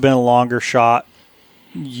 it would have been a longer shot.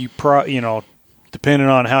 You depending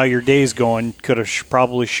on how your day's going, could have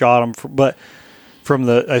probably shot them from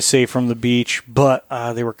the beach, but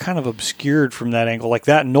they were kind of obscured from that angle. Like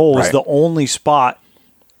that knoll was the only spot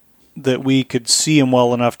that we could see them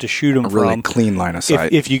well enough to shoot them from. A really clean line of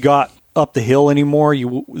sight. If you got up the hill anymore,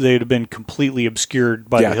 they'd have been completely obscured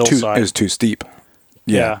by the hillside. It was too steep.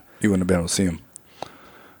 Yeah. You wouldn't have been able to see them.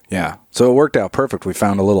 Yeah. So it worked out perfect. We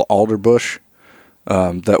found a little alder bush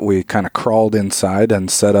that we kind of crawled inside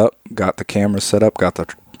and set up, got the camera set up, got the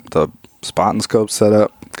spot and scope set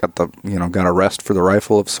up, got a rest for the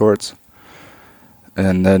rifle of sorts.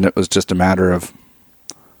 And then it was just a matter of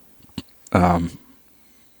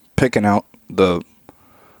picking out the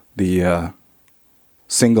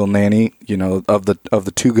single nanny, of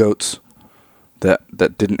the two goats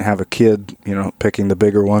that didn't have a kid, picking the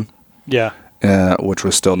bigger one. Yeah. Which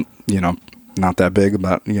was still, not that big,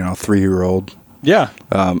 about 3-year-old. Yeah.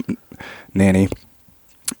 Nanny,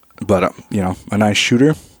 but a nice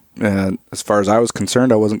shooter. And as far as I was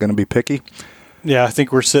concerned, I wasn't going to be picky. Yeah, I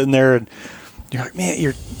think we're sitting there and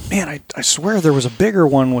you're like, I swear there was a bigger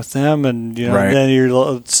one with them, and right. And then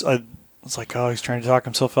it's like, oh, he's trying to talk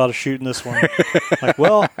himself out of shooting this one.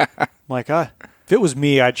 If it was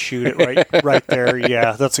me, I'd shoot it right there.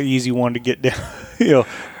 Yeah, that's an easy one to get down.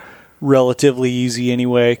 Relatively easy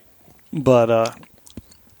anyway. But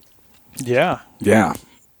yeah. Yeah.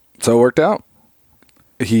 So it worked out.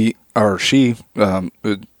 He or she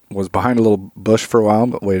was behind a little bush for a while,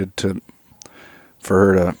 but waited for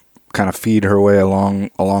her to kind of feed her way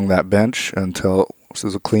along that bench until it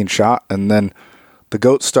was a clean shot. And then the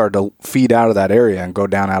goats started to feed out of that area and go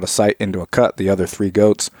down out of sight into a cut, the other 3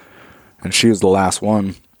 goats. And she was the last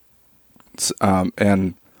one.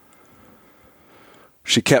 And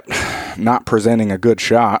she kept not presenting a good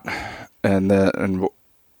shot.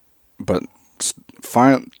 But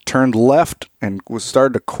finally turned left and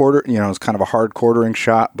started to quarter. It was kind of a hard quartering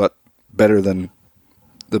shot, but better than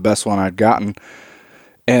the best one I'd gotten.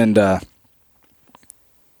 And I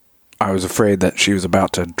was afraid that she was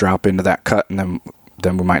about to drop into that cut, and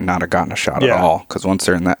then we might not have gotten a shot at all. Because once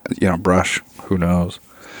they're in that brush, who knows?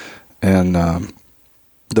 And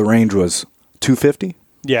the range was 250.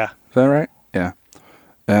 Yeah, is that right? Yeah.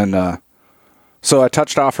 And so I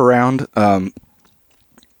touched off around,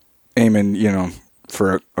 aiming,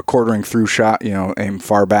 for a quartering through shot. Aim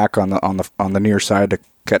far back on the near side to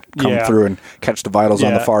come through and catch the vitals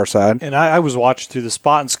on the far side. And I was watching through the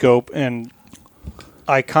spot and scope, and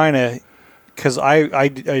I kind of, because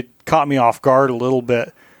I caught me off guard a little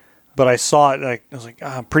bit, but I saw it. I was like,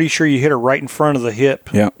 I'm pretty sure you hit her right in front of the hip.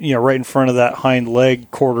 Yeah. Right in front of that hind leg,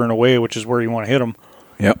 quartering away, which is where you want to hit them.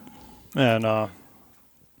 Yep.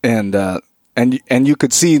 And you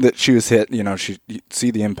could see that she was hit. You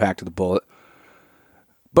see the impact of the bullet.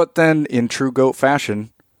 But then, in true goat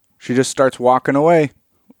fashion, she just starts walking away,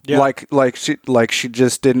 like she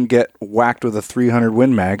just didn't get whacked with a 300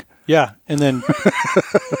 Win Mag. Yeah, and then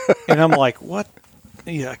and I'm like, what?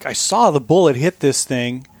 Yeah, I saw the bullet hit this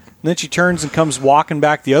thing, and then she turns and comes walking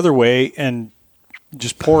back the other way, and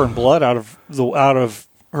just pouring blood out of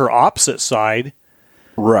her opposite side.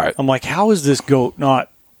 Right. I'm like, how is this goat not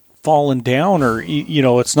falling down? Or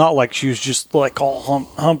it's not like she was just like all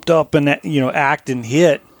humped up and acting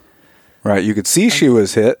hit. Right. You could see she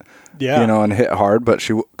was hit. Yeah. And hit hard, but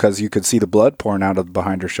because you could see the blood pouring out of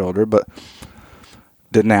behind her shoulder, but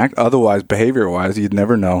didn't act. Otherwise, behavior-wise, you'd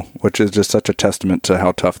never know, which is just such a testament to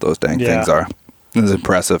how tough those dang things are. It's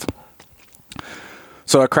impressive.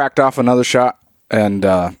 So I cracked off another shot, and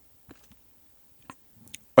that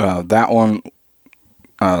one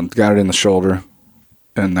got it in the shoulder,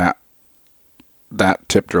 and that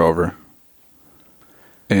tipped her over.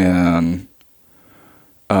 And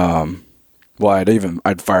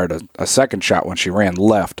I'd fired a second shot when she ran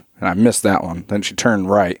left, and I missed that one. Then she turned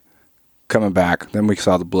right, coming back. Then we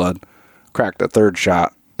saw the blood. Cracked a third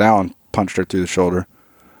shot. That one punched her through the shoulder,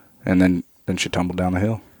 and then she tumbled down the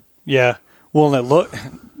hill. Yeah. Well,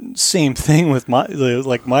 same thing with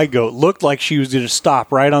my goat. Looked like she was going to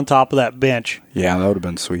stop right on top of that bench. Yeah, that would have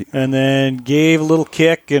been sweet. And then gave a little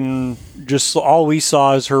kick, and just all we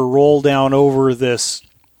saw is her roll down over this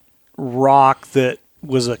rock that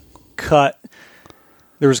was a cut.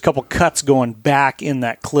 There was a couple cuts going back in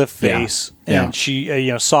that cliff face, and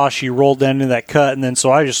she saw she rolled down into that cut, and then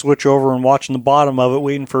so I just switch over and watching the bottom of it,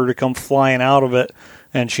 waiting for her to come flying out of it,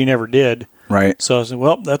 and she never did. Right. So I said,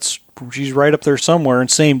 well, she's right up there somewhere,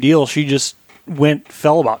 and same deal. She just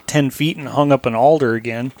fell about 10 feet and hung up an alder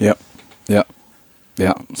again. Yep.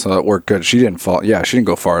 So that worked good. She didn't fall. Yeah, she didn't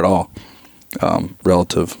go far at all,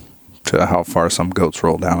 relative to how far some goats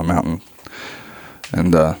roll down a mountain.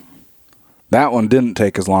 And that one didn't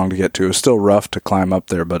take as long to get to. It was still rough to climb up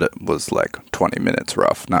there, but it was like 20 minutes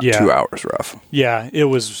rough, not 2 hours rough. Yeah, it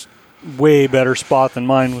was way better spot than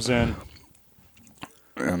mine was in.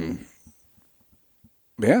 And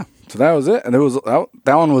yeah, so that was it. And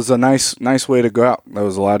that one was a nice way to go out. That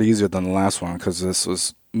was a lot easier than the last one because this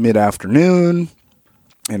was mid-afternoon,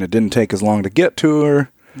 and it didn't take as long to get to her.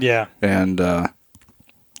 Yeah. And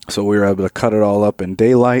So we were able to cut it all up in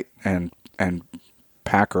daylight and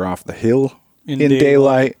pack her off the hill in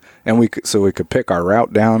daylight. And we could pick our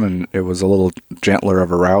route down, and it was a little gentler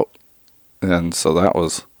of a route. And so that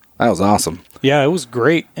was awesome. Yeah, it was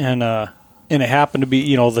great. And it happened to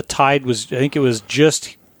be, the tide was, I think it was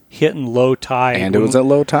just hitting low tide. And it was at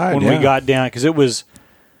low tide when we got down, because it was,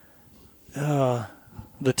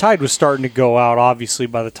 the tide was starting to go out, obviously,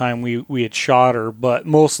 by the time we had shot her. But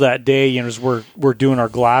most of that day, as we're doing our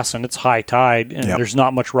glassing, it's high tide, and there's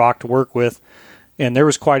not much rock to work with. And there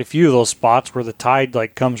was quite a few of those spots where the tide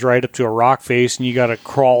comes right up to a rock face, and you got to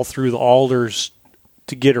crawl through the alders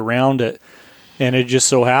to get around it. And it just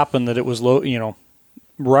so happened that it was low,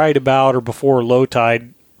 right about or before low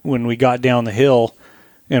tide when we got down the hill,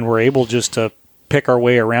 and we're able just to pick our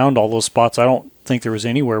way around all those spots. I don't think there was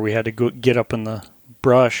anywhere we had to go get up in the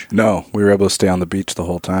brush. No, we were able to stay on the beach the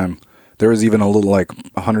whole time. There was even a little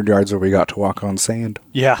 100 yards where we got to walk on sand.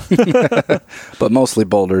 Yeah. But mostly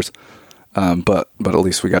boulders. But at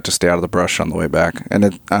least we got to stay out of the brush on the way back. And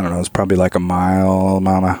I don't know, it's probably a mile and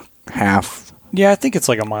a half. Yeah, I think it's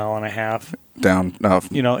a mile and a half. Down.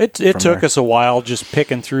 It took us a while just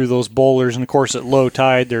picking through those boulders. And of course at low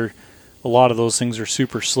tide, a lot of those things are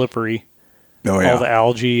super slippery. Oh, yeah. All the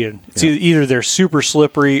algae, and it's either they're super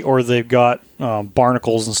slippery or they've got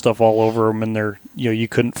barnacles and stuff all over them, and they're you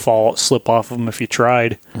couldn't slip off of them if you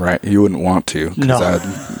tried. Right, you wouldn't want to,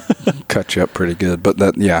 because that'd cut you up pretty good. But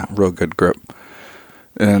real good grip.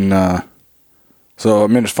 And so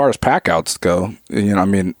as far as pack outs go,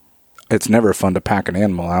 it's never fun to pack an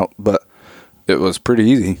animal out, but it was pretty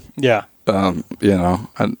easy. Yeah. As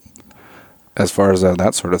far as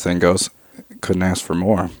that sort of thing goes, couldn't ask for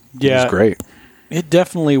more. Yeah, it was great. It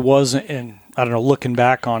definitely wasn't, and I don't know, looking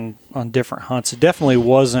back on different hunts, it definitely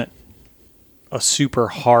wasn't a super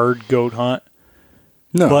hard goat hunt.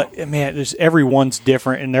 No. But, man, everyone's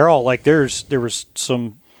different, and they're all there was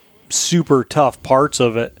some super tough parts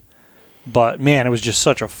of it, but, man, it was just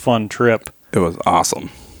such a fun trip. It was awesome.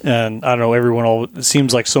 And, I don't know, it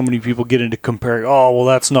seems like so many people get into comparing, oh, well,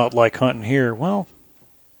 that's not like hunting here. Well,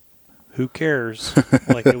 who cares?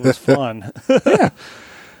 It was fun.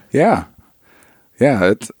 Yeah.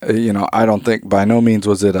 It's, I don't think, by no means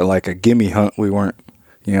was it a gimme hunt. We weren't,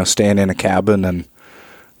 staying in a cabin and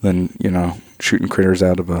then, shooting critters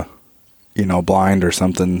out of a, blind or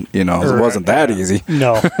something, it wasn't that easy.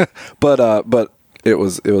 No. But it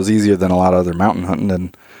was easier than a lot of other mountain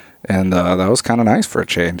hunting, and that was kind of nice for a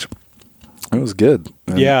change. It was good.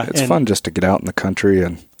 And it's fun just to get out in the country,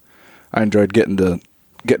 and I enjoyed getting to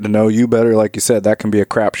know you better. Like you said, that can be a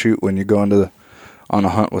crapshoot when you go on a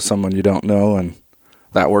hunt with someone you don't know, and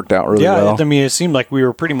that worked out really well. Yeah, it seemed like we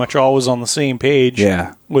were pretty much always on the same page.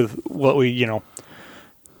 Yeah. With what we,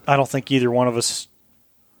 I don't think either one of us,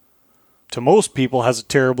 to most people, has a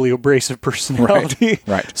terribly abrasive personality.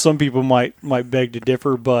 Right. Some people might beg to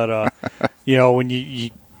differ, but when you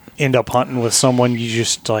end up hunting with someone you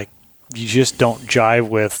just don't jive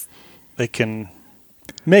with, it can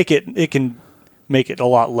make it a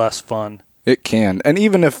lot less fun. It can. And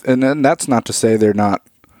even and that's not to say they're not,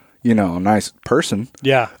 a nice person.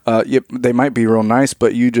 Yeah. They might be real nice,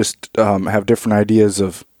 but you just have different ideas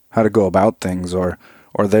of how to go about things, or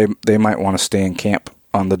they might want to stay in camp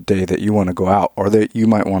on the day that you want to go out, or you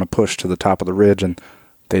might want to push to the top of the ridge and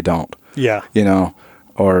they don't. Yeah.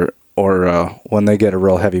 Or when they get a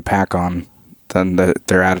real heavy pack on, then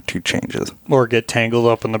their attitude changes. Or get tangled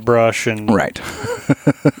up in the brush. Right.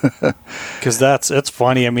 Because it's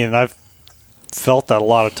funny. I mean, I've felt that a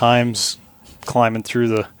lot of times climbing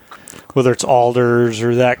through whether it's alders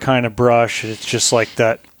or that kind of brush, it's just like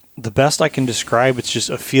that. The best I can describe, it's just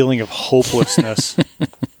a feeling of hopelessness.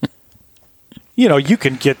 You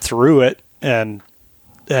can get through it, and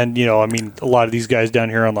a lot of these guys down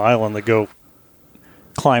here on the island that go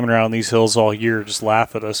climbing around these hills all year just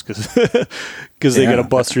laugh at us because they got to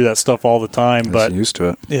bust through that stuff all the time. But used to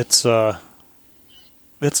it. It's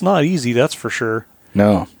not easy, that's for sure.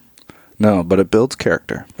 No, but it builds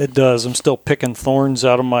character. It does. I'm still picking thorns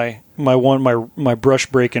out of my brush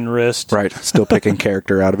breaking wrist. Right, still picking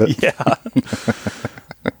character out of it. Yeah.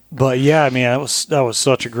 But yeah, that was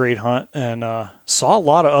such a great hunt, and saw a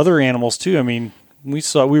lot of other animals too. I mean, we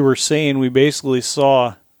basically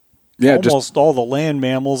saw almost all the land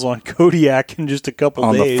mammals on Kodiak in just a couple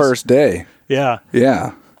days. On the first day. Yeah.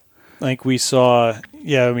 Yeah. I think we saw,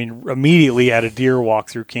 immediately had a deer walk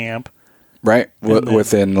through camp. Right.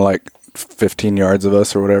 Within 15 yards of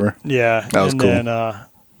us or whatever. Yeah. That was cool. And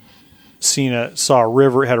then saw a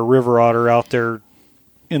river, had a river otter out there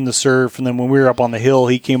in the surf, and then when we were up on the hill,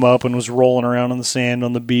 he came up and was rolling around on the sand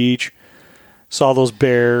on the beach. Saw those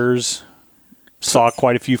bears. Saw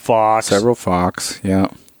quite a few fox. Several fox, yeah.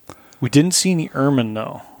 We didn't see any ermine,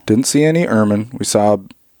 though. Didn't see any ermine. We saw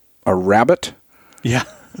a rabbit. Yeah.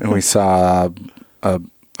 And we saw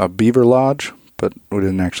a beaver lodge, but we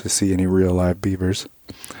didn't actually see any real live beavers.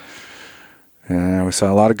 And we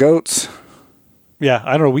saw a lot of goats. Yeah,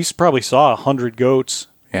 I don't know. We probably saw 100 goats.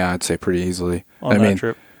 Yeah, I'd say pretty easily. On that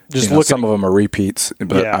trip. Just look. Some of them are repeats,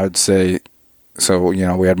 but I would say so.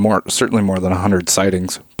 We had certainly more than 100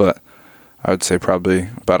 sightings, but I would say probably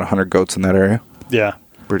about 100 goats in that area. Yeah,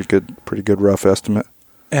 pretty good rough estimate.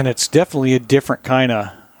 And it's definitely a different kind of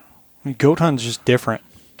goat hunting's just different.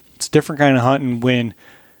 It's a different kind of hunting when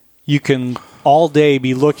you can all day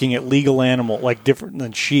be looking at legal animal, like different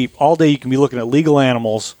than sheep. All day you can be looking at legal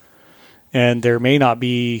animals, and there may not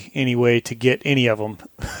be any way to get any of them.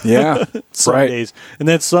 Yeah, some right. days, and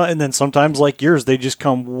then sometimes like yours, they just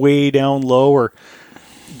come way down low or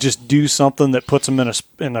just do something that puts them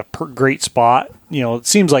in a great spot. It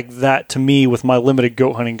seems like that to me with my limited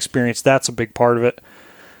goat hunting experience. That's a big part of it,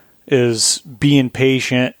 is being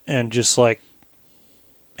patient and just like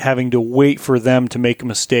having to wait for them to make a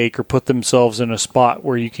mistake or put themselves in a spot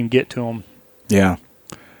where you can get to them. Yeah.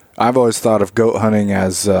 I've always thought of goat hunting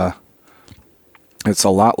as it's a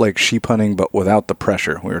lot like sheep hunting, but without the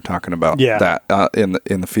pressure. We were talking about that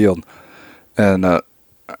in the field. And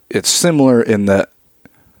it's similar in that,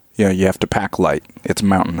 you have to pack light. It's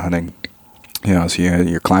mountain hunting. So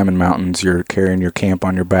you're climbing mountains, you're carrying your camp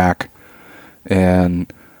on your back,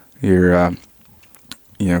 and you're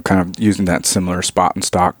kind of using that similar spot and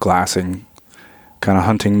stock glassing kind of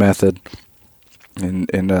hunting method. And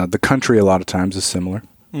the country a lot of times is similar.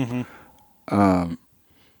 Mm-hmm.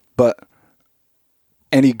 But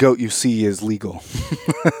any goat you see is legal.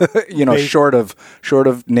 Short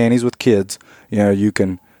of nannies with kids, you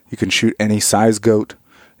can shoot any size goat,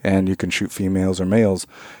 and you can shoot females or males.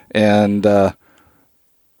 And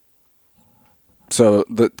so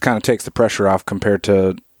that kind of takes the pressure off compared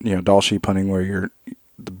to Dall sheep hunting, where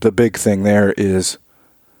the big thing there is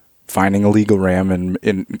finding a legal ram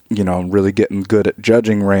and really getting good at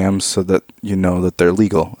judging rams so that that they're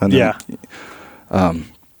legal. And then,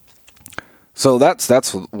 so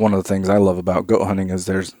that's one of the things I love about goat hunting is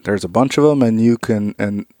there's a bunch of them, and you can,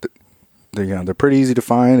 and they're pretty easy to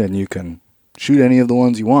find, and you can shoot any of the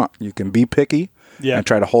ones you want. You can be picky and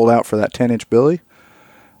try to hold out for that 10-inch billy,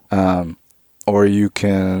 or you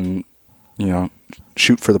can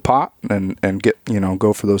shoot for the pot and get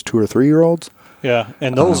go for those 2 or 3 year olds. Yeah,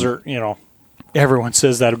 and those are everyone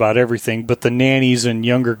saes that about everything, but the nannies and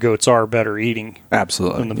younger goats are better eating.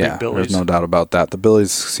 Absolutely, than the big billies. There's no doubt about that. The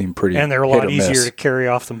billies seem pretty, and they're a lot easier to carry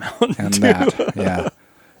off the mountain. And too. that, yeah,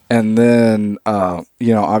 and then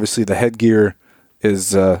obviously the headgear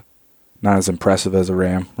is not as impressive as a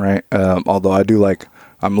ram, right? Although I do like.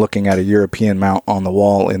 I'm looking at a European mount on the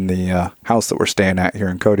wall in the house that we're staying at here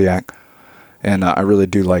in Kodiak. And I really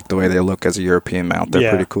do like the way they look as a European mount.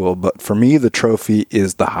 They're pretty cool. But for me, the trophy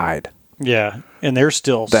is the hide. Yeah, and they're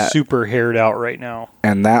still super haired out right now.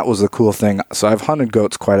 And that was the cool thing. So I've hunted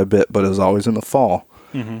goats quite a bit, but it was always in the fall.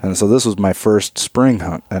 Mm-hmm. And so this was my first spring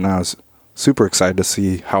hunt. And I was super excited to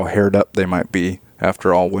see how haired up they might be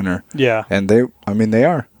after all winter. Yeah. And they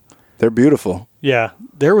are. They're beautiful. Yeah,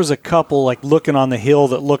 there was a couple like looking on the hill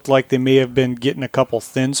that looked like they may have been getting a couple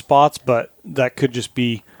thin spots, but that could just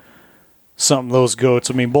be some of those goats.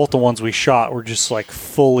 I mean, both the ones we shot were just like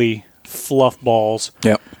fully fluff balls.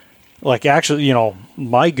 Yep. Like actually,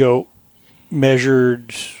 my goat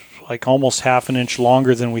measured like almost half an inch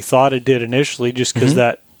longer than we thought it did initially, just because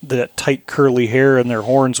that tight curly hair in their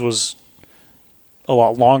horns was a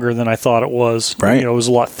lot longer than I thought it was. Right. It was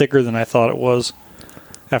a lot thicker than I thought it was.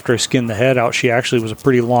 After I skinned the head out, she actually was a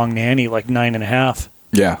pretty long nanny, like 9.5.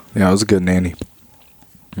 Yeah, it was a good nanny.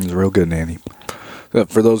 It was a real good nanny.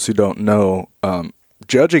 For those who don't know,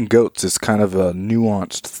 judging goats is kind of a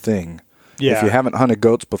nuanced thing. Yeah. If you haven't hunted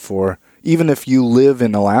goats before, even if you live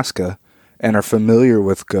in Alaska and are familiar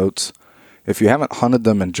with goats, if you haven't hunted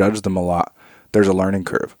them and judged them a lot, there's a learning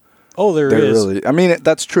curve. Oh, there is.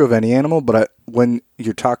 That's true of any animal, but when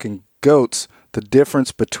you're talking goats, the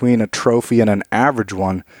difference between a trophy and an average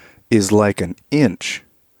one is like an inch.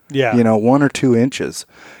 Yeah. 1 or 2 inches.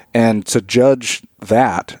 And to judge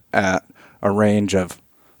that at a range of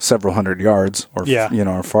several hundred yards or,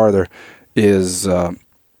 or farther is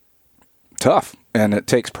tough. And it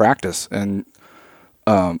takes practice. And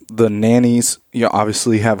the nannies,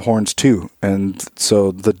 obviously have horns too. And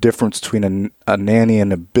so the difference between a nanny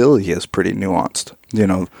and a billy is pretty nuanced,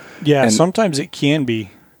 Yeah, and sometimes it can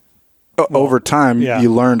be. over time, yeah.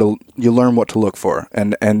 you learn what to look for,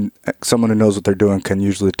 and someone who knows what they're doing can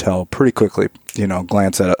usually tell pretty quickly.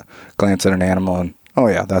 Glance at an animal, and oh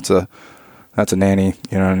yeah, that's a nanny.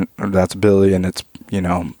 Or that's a Billy, and it's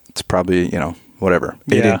it's probably whatever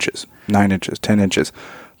 8 inches, 9 inches, 10 inches,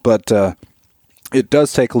 but it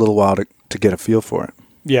does take a little while to get a feel for it.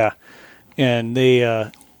 Yeah, and they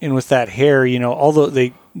and with that hair,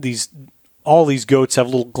 although all these goats have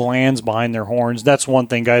little glands behind their horns. That's one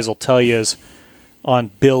thing guys will tell you is on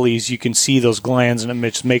Billies, you can see those glands, and it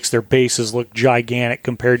just makes their bases look gigantic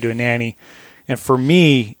compared to a nanny. And for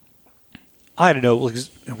me, I don't know,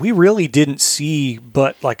 we really didn't see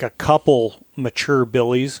but like a couple mature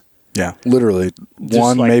Billies. Yeah, literally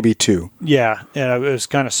one, maybe two. Yeah, and I was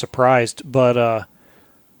kind of surprised, but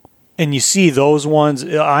and you see those ones.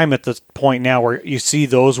 I'm at the point now where you see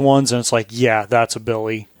those ones, and it's like, yeah, that's a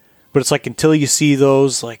Billy. But it's like until you see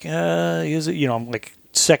those, like, is it? I'm like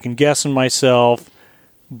second guessing myself.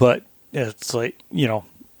 But it's like,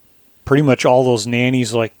 pretty much all those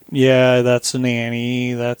nannies, like, yeah, that's a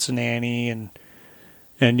nanny, and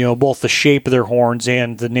both the shape of their horns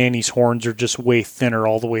and the nanny's horns are just way thinner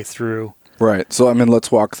all the way through. Right. So let's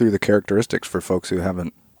walk through the characteristics for folks who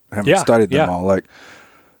haven't studied them all, like,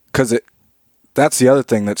 because that's the other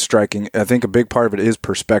thing that's striking. I think a big part of it is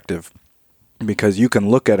perspective. Because you can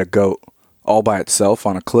look at a goat all by itself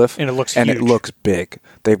on a cliff, and it looks huge. It looks big.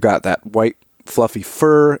 They've got that white, fluffy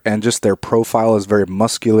fur, and just their profile is very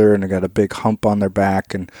muscular, and they got a big hump on their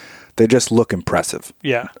back, and they just look impressive.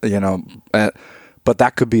 Yeah, but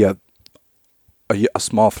that could be a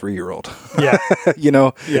small 3-year-old. Yeah,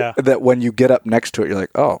 Yeah. That when you get up next to it, you're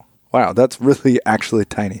like, oh, wow, that's really actually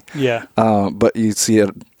tiny. Yeah. But you see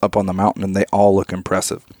it up on the mountain, and they all look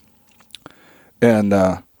impressive.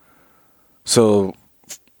 And so,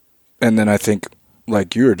 and then I think,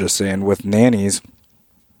 like you were just saying, with nannies,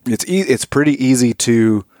 it's pretty easy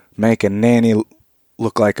to make a nanny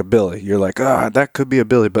look like a Billy. You're like, that could be a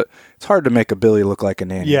Billy, but it's hard to make a Billy look like a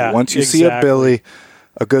nanny. Yeah, once you see a Billy,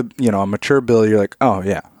 a good, a mature Billy, you're like, oh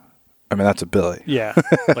yeah, that's a Billy. Yeah,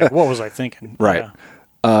 like what was I thinking? Right.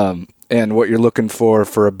 Yeah. And what you're looking for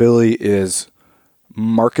a Billy is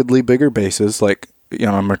markedly bigger bases, like,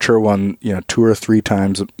 a mature one, 2 or 3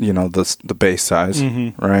 times, the base size,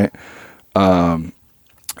 mm-hmm. right?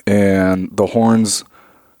 And the horns,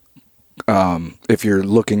 if you're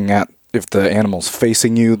looking at, if the animal's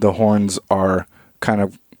facing you, the horns are kind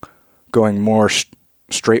of going more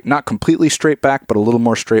straight, not completely straight back, but a little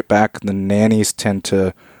more straight back. The nannies tend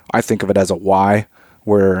to, I think of it as a Y,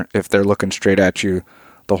 where if they're looking straight at you,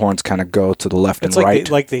 the horns kind of go to the left and right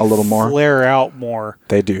they a little more. Flare out more.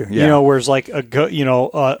 They do, yeah. Whereas like a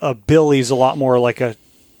Billy's a lot more like a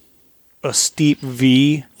steep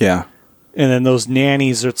V. Yeah. And then those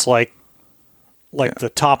nannies, it's like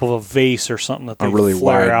the top of a vase or something that they really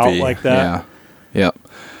flare out V. like that. Yeah. Yep.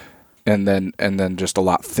 And then just a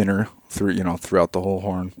lot thinner throughout the whole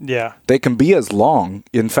horn. Yeah. They can be as long.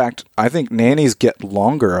 In fact, I think nannies get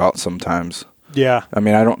longer out sometimes. Yeah. I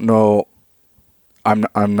mean, I don't know. I'm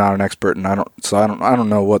not an expert, and I don't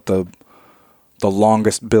know what the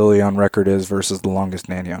longest Billy on record is versus the longest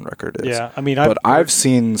nanny on record is. Yeah, I mean, I've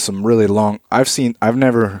seen some really long. I've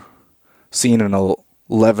never seen an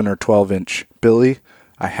 11 or 12 inch Billy.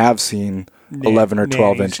 I have seen 11 or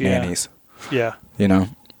 12 inch nannies. Yeah.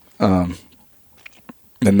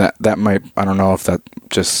 And that might, I don't know if that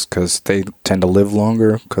just because they tend to live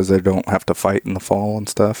longer because they don't have to fight in the fall and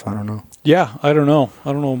stuff. I don't know. Yeah, I don't know.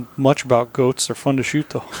 I don't know much about goats. They're fun to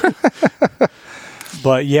shoot, though.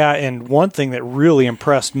 But, yeah, and one thing that really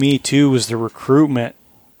impressed me, too, was the recruitment.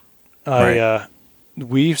 Right.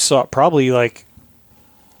 We saw probably like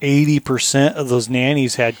 80% of those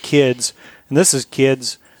nannies had kids. And this is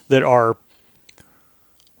kids that are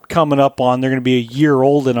coming up on, they're going to be a year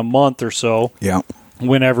old in a month or so. Yeah.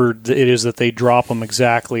 Whenever it is that they drop them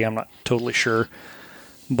exactly, I'm not totally sure.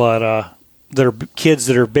 But that are kids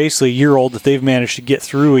that are basically a year old that they've managed to get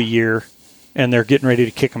through a year, and they're getting ready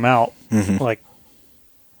to kick them out. Mm-hmm. Like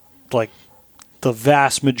the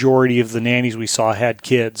vast majority of the nannies we saw had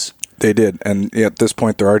kids. They did, and at this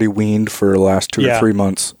point, they're already weaned for the last 2 or 3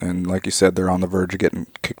 months, and like you said, they're on the verge of getting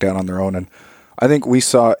kicked out on their own. And I think we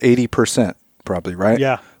saw 80%, probably, right?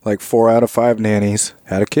 Yeah, like 4 out of 5 nannies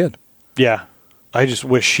had a kid. Yeah. I just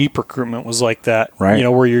wish sheep recruitment was like that, right?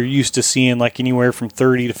 Where you're used to seeing like anywhere from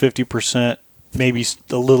 30 to 50%, maybe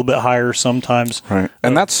a little bit higher sometimes. Right,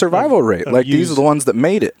 and that's survival rate. Like these are the ones that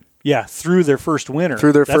made it. Yeah, through their first winter.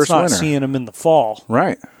 That's not seeing them in the fall.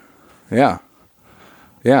 Right. Yeah.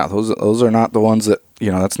 Yeah, those are not the ones that,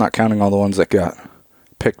 that's not counting all the ones that got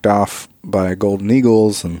picked off by golden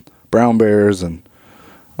eagles and brown bears and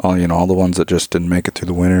all the ones that just didn't make it through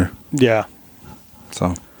the winter. Yeah.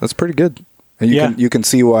 So that's pretty good. And Yeah. you can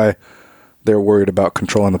see why they're worried about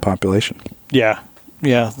controlling the population. Yeah.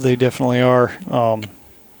 Yeah, they definitely are.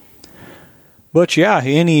 But yeah,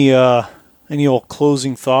 any old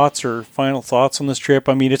closing thoughts or final thoughts on this trip?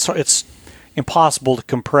 I mean, it's impossible to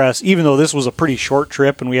compress, even though this was a pretty short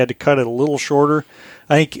trip and we had to cut it a little shorter.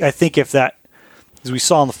 I think if that, as we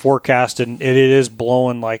saw in the forecast, and it is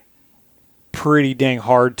blowing like pretty dang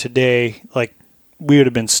hard today, like we would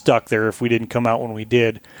have been stuck there if we didn't come out when we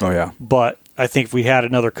did. Oh yeah. But I think if we had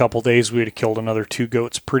another couple days, we would have killed another 2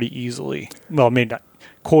 goats pretty easily. Well, maybe not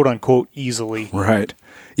quote unquote easily. Right.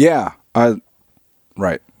 Yeah.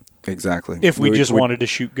 Right. Exactly. If we just wanted to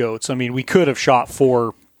shoot goats. I mean, we could have shot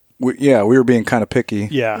 4. We were being kind of picky.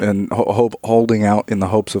 Yeah. And holding out in the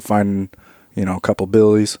hopes of finding, a couple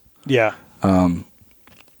billies. Yeah. And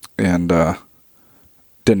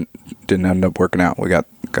didn't end up working out. We got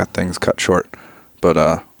things cut short.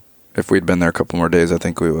 But if we'd been there a couple more days, I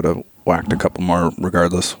think we would have whacked a couple more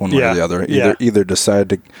regardless, one way or the other. Either decide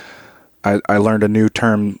to. I learned a new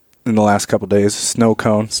term in the last couple days: snow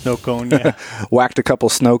cone. Snow cone. Yeah. Whacked a couple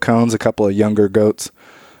snow cones, a couple of younger goats,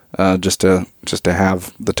 just to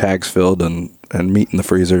have the tags filled and meat in the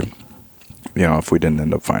freezer. If we didn't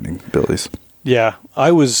end up finding billies. Yeah,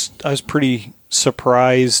 I was pretty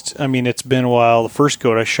surprised. I mean, it's been a while. The first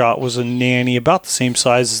goat I shot was a nanny, about the same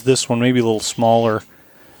size as this one, maybe a little smaller.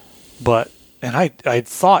 And I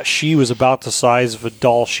thought she was about the size of a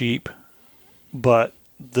doll sheep, but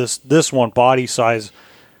this one, body size,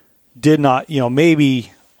 did not,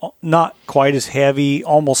 maybe not quite as heavy,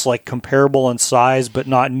 almost like comparable in size, but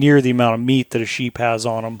not near the amount of meat that a sheep has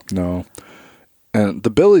on them. No. And the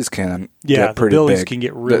billies can get pretty big. The billies can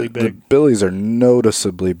get really big. The billies are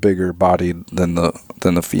noticeably bigger bodied than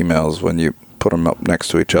the females when you put them up next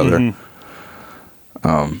to each other.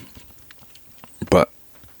 Mm-hmm. But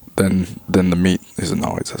then the meat isn't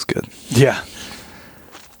always as good. Yeah.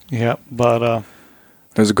 Yeah, but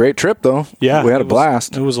it was a great trip though. Yeah. We had a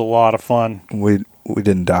blast. It was a lot of fun. We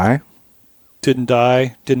didn't die. Didn't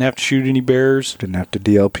die. Didn't have to shoot any bears. Didn't have to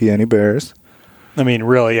DLP any bears. I mean,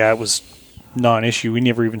 really, yeah, it was non-issue. We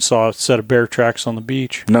never even saw a set of bear tracks on the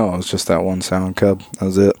beach. No, it was just that one sound cub. That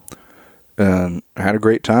was it. And I had a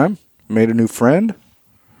great time. Made a new friend.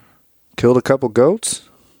 Killed a couple goats.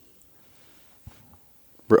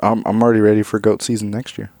 I'm already ready for goat season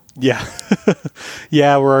next year. Yeah.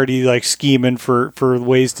 Yeah, we're already like scheming for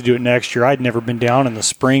ways to do it next year. I'd never been down in the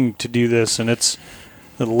spring to do this, and it's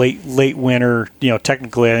the late winter.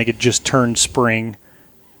 Technically, I think it just turned spring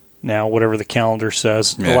now, whatever the calendar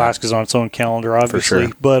says. Yeah. Alaska's on its own calendar, obviously.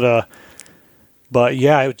 For sure. But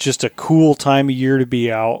yeah, it's just a cool time of year to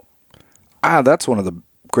be out. That's one of the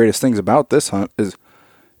greatest things about this hunt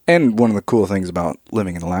and one of the cool things about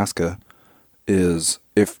living in Alaska is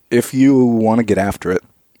if you want to get after it,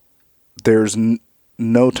 there's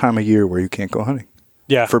no time of year where you can't go hunting.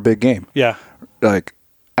 Yeah. For big game. Yeah. And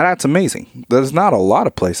that's amazing. There's not a lot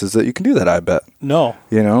of places that you can do that, I bet. No.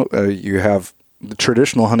 You have the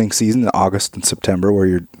traditional hunting season, August and September, where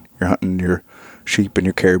you're hunting your sheep and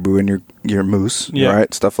your caribou and your moose,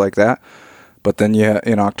 right? Stuff like that. But then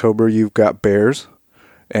in October you've got bears,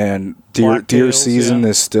 and deer season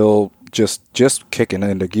is still just kicking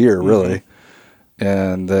into gear, really. Mm-hmm.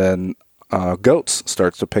 And then goats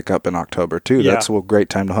starts to pick up in October too. Yeah. That's a great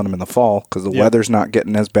time to hunt them in the fall because the weather's not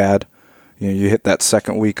getting as bad. You hit that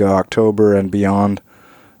second week of October and beyond.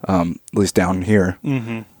 At least down here,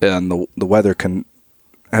 mm-hmm. and the weather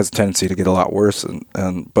has a tendency to get a lot worse,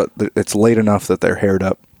 but it's late enough that they're haired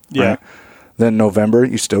up. Yeah. Right? Then November,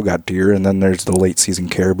 you still got deer, and then there's the late season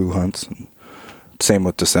caribou hunts. Same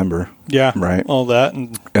with December. Yeah. Right. All that,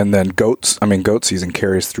 and then goats. I mean, goat season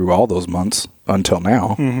carries through all those months until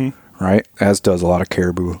now. Mm-hmm. Right. As does a lot of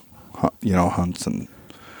caribou, hunts and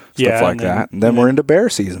stuff like that. And then we're into bear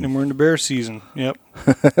season. And we're into bear season. Yep.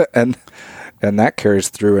 And that carries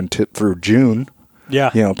through through June.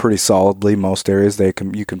 Yeah. Pretty solidly. Most areas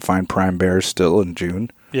you can find prime bears still in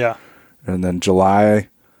June. Yeah. And then July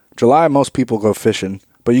most people go fishing,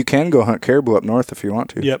 but you can go hunt caribou up north if you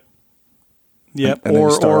want to. Yep. Yep. And then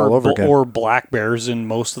you start all over again. Or black bears in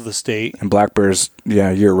most of the state. And black bears,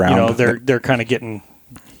 year round. They're kind of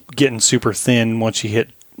getting super thin once you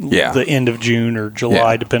hit the end of June or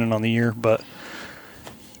July, depending on the year. But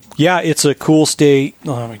yeah, it's a cool state.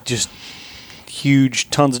 Just huge,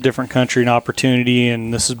 tons of different country and opportunity,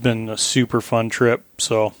 and this has been a super fun trip.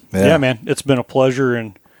 So yeah, man, it's been a pleasure,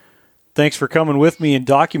 and thanks for coming with me and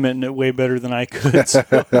documenting it way better than I could. So.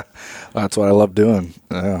 That's what I love doing.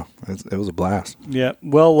 Yeah, it was a blast. Yeah.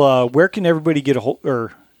 Well, where can everybody get a hold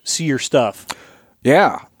or see your stuff?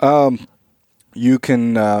 Yeah. You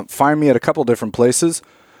can find me at a couple different places.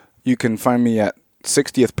 You can find me at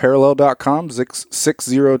 60thparallel.com,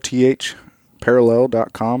 60th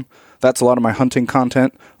parallel.com. That's a lot of my hunting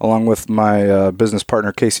content, along with my business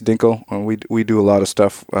partner, Casey Dinkle. We do a lot of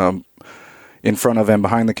stuff in front of and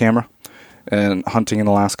behind the camera and hunting in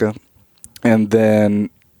Alaska. And then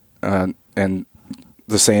and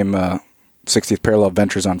the same 60th Parallel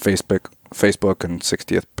Ventures on Facebook and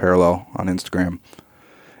 60th Parallel on Instagram.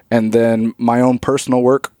 And then my own personal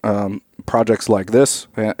work, projects like this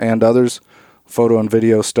and others, photo and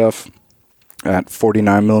video stuff at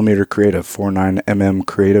 49mm Creative,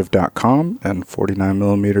 49mmcreative.com and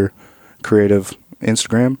 49mm Creative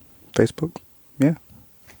Instagram, Facebook. Yeah,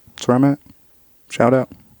 that's where I'm at. Shout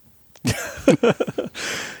out.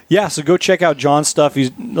 Yeah, so go check out John's stuff.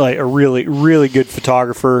 He's like a really, really good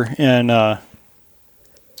photographer and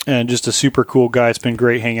just a super cool guy. It's been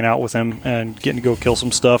great hanging out with him and getting to go kill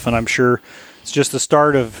some stuff. And I'm sure it's just the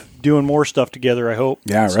start of doing more stuff together, I hope.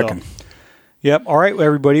 Yeah, I reckon. Yep. All right,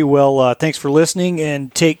 everybody. Well, thanks for listening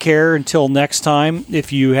and take care until next time.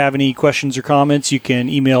 If you have any questions or comments, you can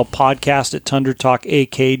email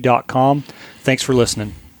podcast@tundratalkak.com. Thanks for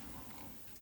listening.